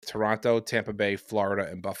Atlantic with Toronto, Tampa Bay, Florida,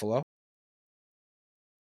 and Buffalo.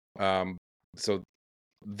 So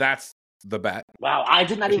that's the bet. Wow, I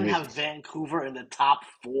did not even have Vancouver in the top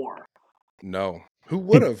 4. No. Who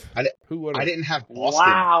would have? Who would have? I didn't have Boston.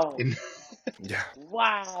 Wow. Yeah.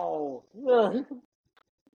 Wow.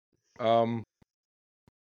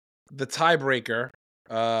 The tiebreaker,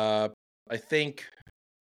 I think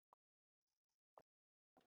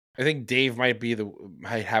Dave might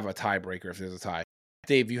have a tiebreaker if there's a tie.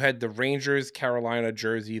 Dave, you had the Rangers, Carolina,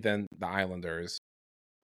 Jersey, then the Islanders.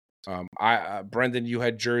 Brendan, you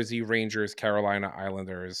had Jersey, Rangers, Carolina,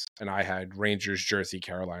 Islanders, and I had Rangers, Jersey,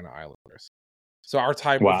 Carolina, Islanders. So our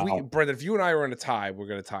tie, Brendan, if you and I are in a tie, we're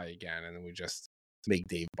gonna tie again, and then we just make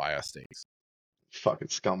Dave buy us steaks. Fucking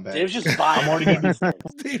scumbag. Dave's just buying. Dave's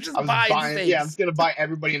just buying steaks. Yeah, I'm just gonna buy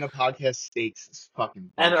everybody in the podcast steaks. It's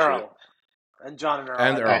fucking and Earl. And John and Earl.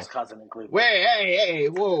 And Earl's cousin in Cleveland. Wait, hey,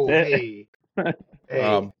 whoa, hey.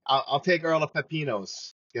 I'll take Earl to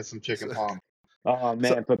Pepino's. Get some chicken palm. Oh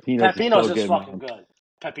man, Pepino's is fucking good.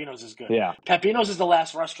 Pepino's is good. Yeah. Pepino's is the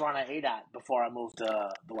last restaurant I ate at before I moved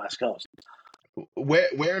to the West Coast.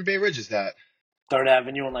 Where in Bay Ridge is that? 3rd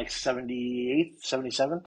Avenue and like 78th,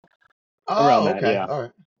 77th. Oh, around that, okay. Yeah. All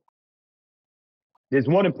right. There's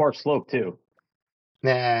one in Park Slope too.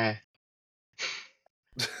 Nah.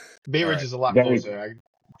 Bay Ridge is a lot closer. I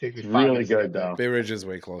take me 5 really good though. Bay Ridge is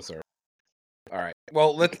way closer. All right.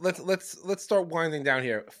 Well, let's start winding down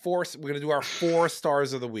here. We're gonna do our 4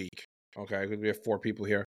 stars of the week. Okay, because we have 4 people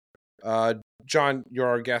here. John, you're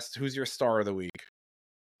our guest. Who's your star of the week?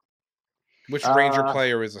 Which Ranger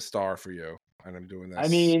player is a star for you? And I'm doing this. I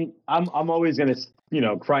mean, I'm always gonna,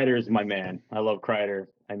 Kreider is my man. I love Kreider.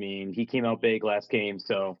 I mean, he came out big last game,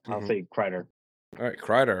 so I'll say Kreider. All right,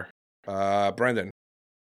 Kreider. Brendan.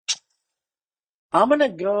 I'm gonna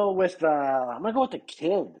go with the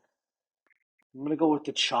kid. I'm gonna go with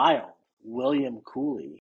the child, William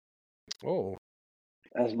Cooley. Oh.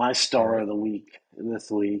 As my star of the week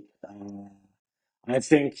this week. I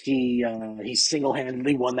think he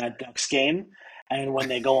single-handedly won that Ducks game. And when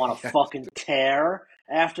they go on a fucking tear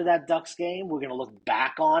after that Ducks game, we're going to look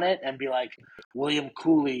back on it and be like, William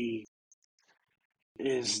Cooley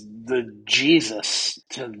is the Jesus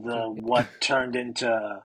to what turned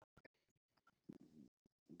into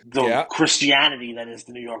the Christianity that is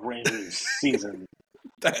the New York Rangers season.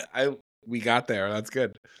 We got there. That's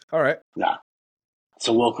good. All right. Yeah.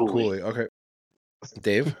 So Will Cooley. Okay.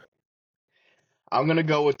 Dave? I'm gonna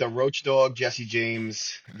go with the Roach Dog, Jesse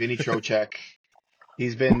James, Vinny Trocheck.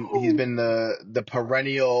 He's been the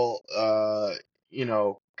perennial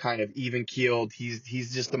kind of even keeled.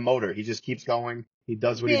 He's just the motor. He just keeps going. He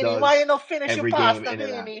does what he does. Why you no finish every your pasta, game in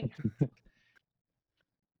and out. Vinny?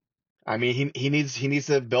 I mean, he needs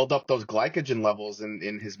to build up those glycogen levels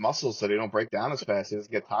in his muscles so they don't break down as fast. He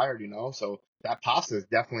doesn't get tired, So that pasta is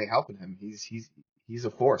definitely helping him. He's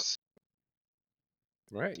a force.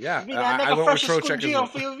 Right? Yeah. I went with Trocheck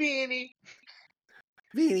for you, Vinny.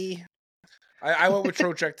 Vinny. I went with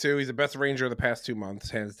Trocheck too. He's the best Ranger of the past 2 months,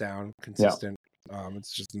 hands down, consistent. Yeah.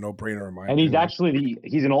 It's just a no-brainer in my opinion. He's actually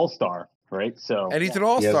he's an all-star, right? So and he's an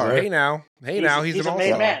all-star. Yes, hey now, he's an all-star.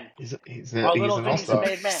 Made man. He's an all-star. He's a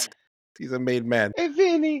made man. He's a made man. Hey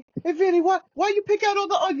Vinny, why you pick out all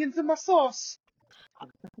the onions in my sauce?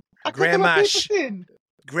 Grandma,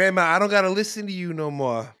 I don't gotta listen to you no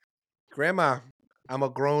more. Grandma, I'm a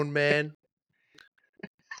grown man.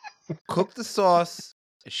 Cook the sauce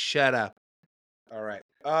Shut up. All right.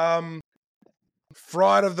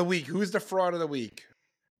 Fraud of the week. Who's the fraud of the week?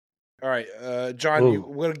 All right, John,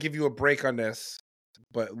 we're gonna give you a break on this,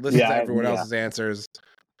 but listen to everyone else's answers,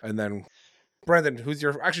 and then Brendan, Dave,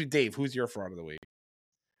 who's your fraud of the week?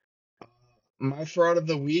 My fraud of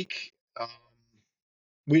the week.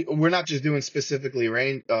 We're not just doing specifically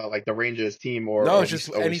like the Rangers team, or no, it's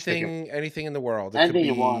just anything in the world.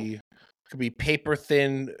 It could be paper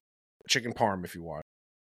thin chicken parm if you want.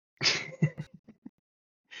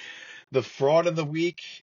 The fraud of the week.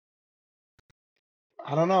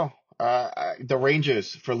 I don't know. The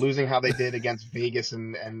Rangers for losing how they did against Vegas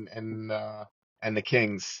and the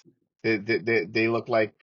Kings. They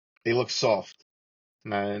look soft,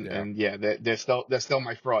 and they're still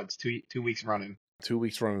my frauds. 2 weeks running. 2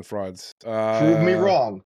 weeks running frauds. Prove me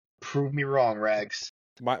wrong. Prove me wrong, Rags.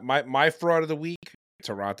 My fraud of the week,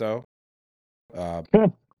 Toronto.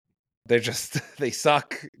 They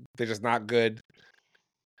suck. They're just not good.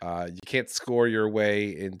 You can't score your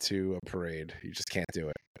way into a parade. You just can't do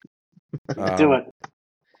it. Do it.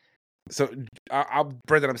 So,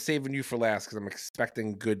 Brendan, I'm saving you for last because I'm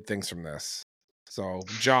expecting good things from this. So,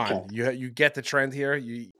 John, you get the trend here.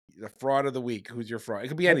 The fraud of the week. Who's your fraud? It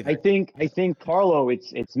could be anything. I think Carlo.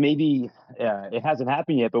 It's maybe it hasn't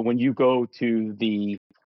happened yet, but when you go to the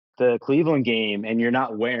Cleveland game and you're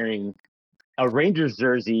not wearing a Rangers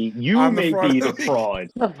jersey, you may be the fraud.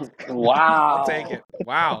 Wow. I'll take it.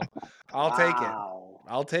 Wow. I'll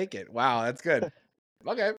take it. Wow, that's good.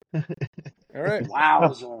 Okay. All right.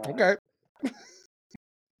 Wow. Okay.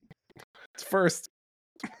 It's first.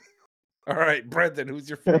 All right, Brendan, who's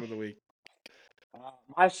your fraud of the week?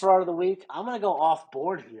 My fraud of the week, I'm going to go off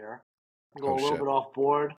board here. Go a little bit off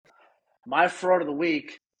board. My fraud of the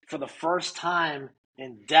week, for the first time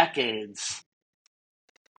in decades,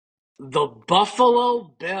 the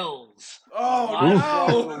Buffalo Bills. Oh, my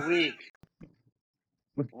fraud of the week.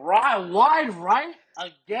 Wide right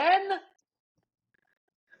again?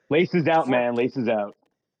 Laces out, man. Laces out.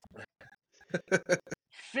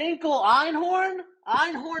 Finkel Einhorn?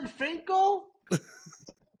 Einhorn Finkel?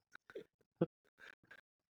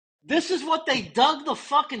 This is what they dug the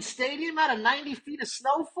fucking stadium out of 90 feet of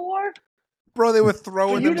snow for? Bro, they were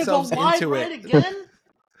throwing themselves into it. Again?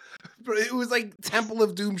 Bro, it was like Temple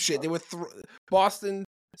of Doom shit. They were Boston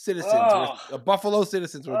citizens, Buffalo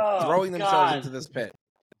citizens were throwing themselves into this pit.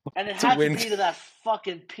 And it had to be to that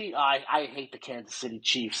fucking I hate the Kansas City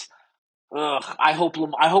Chiefs. Ugh, I hope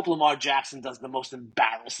Lamar Jackson does the most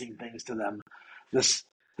embarrassing things to them this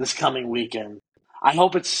coming weekend. I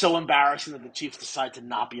hope it's so embarrassing that the Chiefs decide to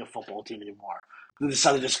not be a football team anymore. They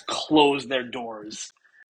decide to just close their doors.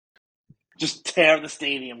 Just tear the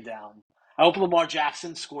stadium down. I hope Lamar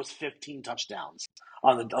Jackson scores 15 touchdowns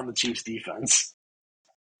on the Chiefs defense.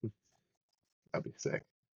 That'd be sick.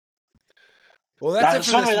 Well, that's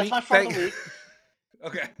it for this week. That's my fraud of the week.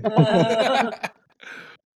 Okay.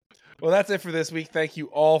 Well, that's it for this week. Thank you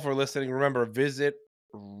all for listening. Remember, visit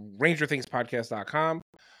RangerThingsPodcast.com.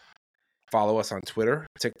 Follow us on Twitter,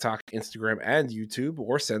 TikTok, Instagram, and YouTube,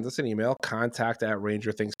 or send us an email,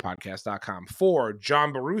 contact@RangerThingsPodcast.com. For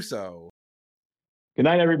John Baruso. Good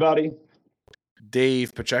night, everybody.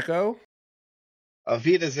 Dave Pacheco. Auf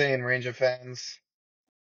Wiedersehen, Ranger fans.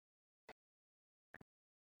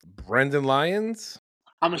 Brendan Lyons.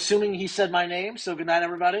 I'm assuming he said my name, so good night,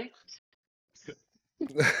 everybody.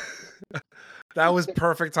 That was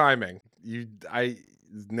perfect timing. I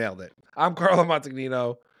nailed it. I'm Carlo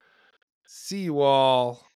Montagnino. See you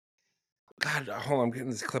all. God, hold on, I'm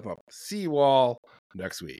getting this clip up. See you all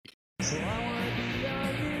next week. So I wanna be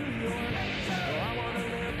a New York, so I wanna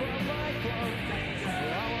live a life of fame.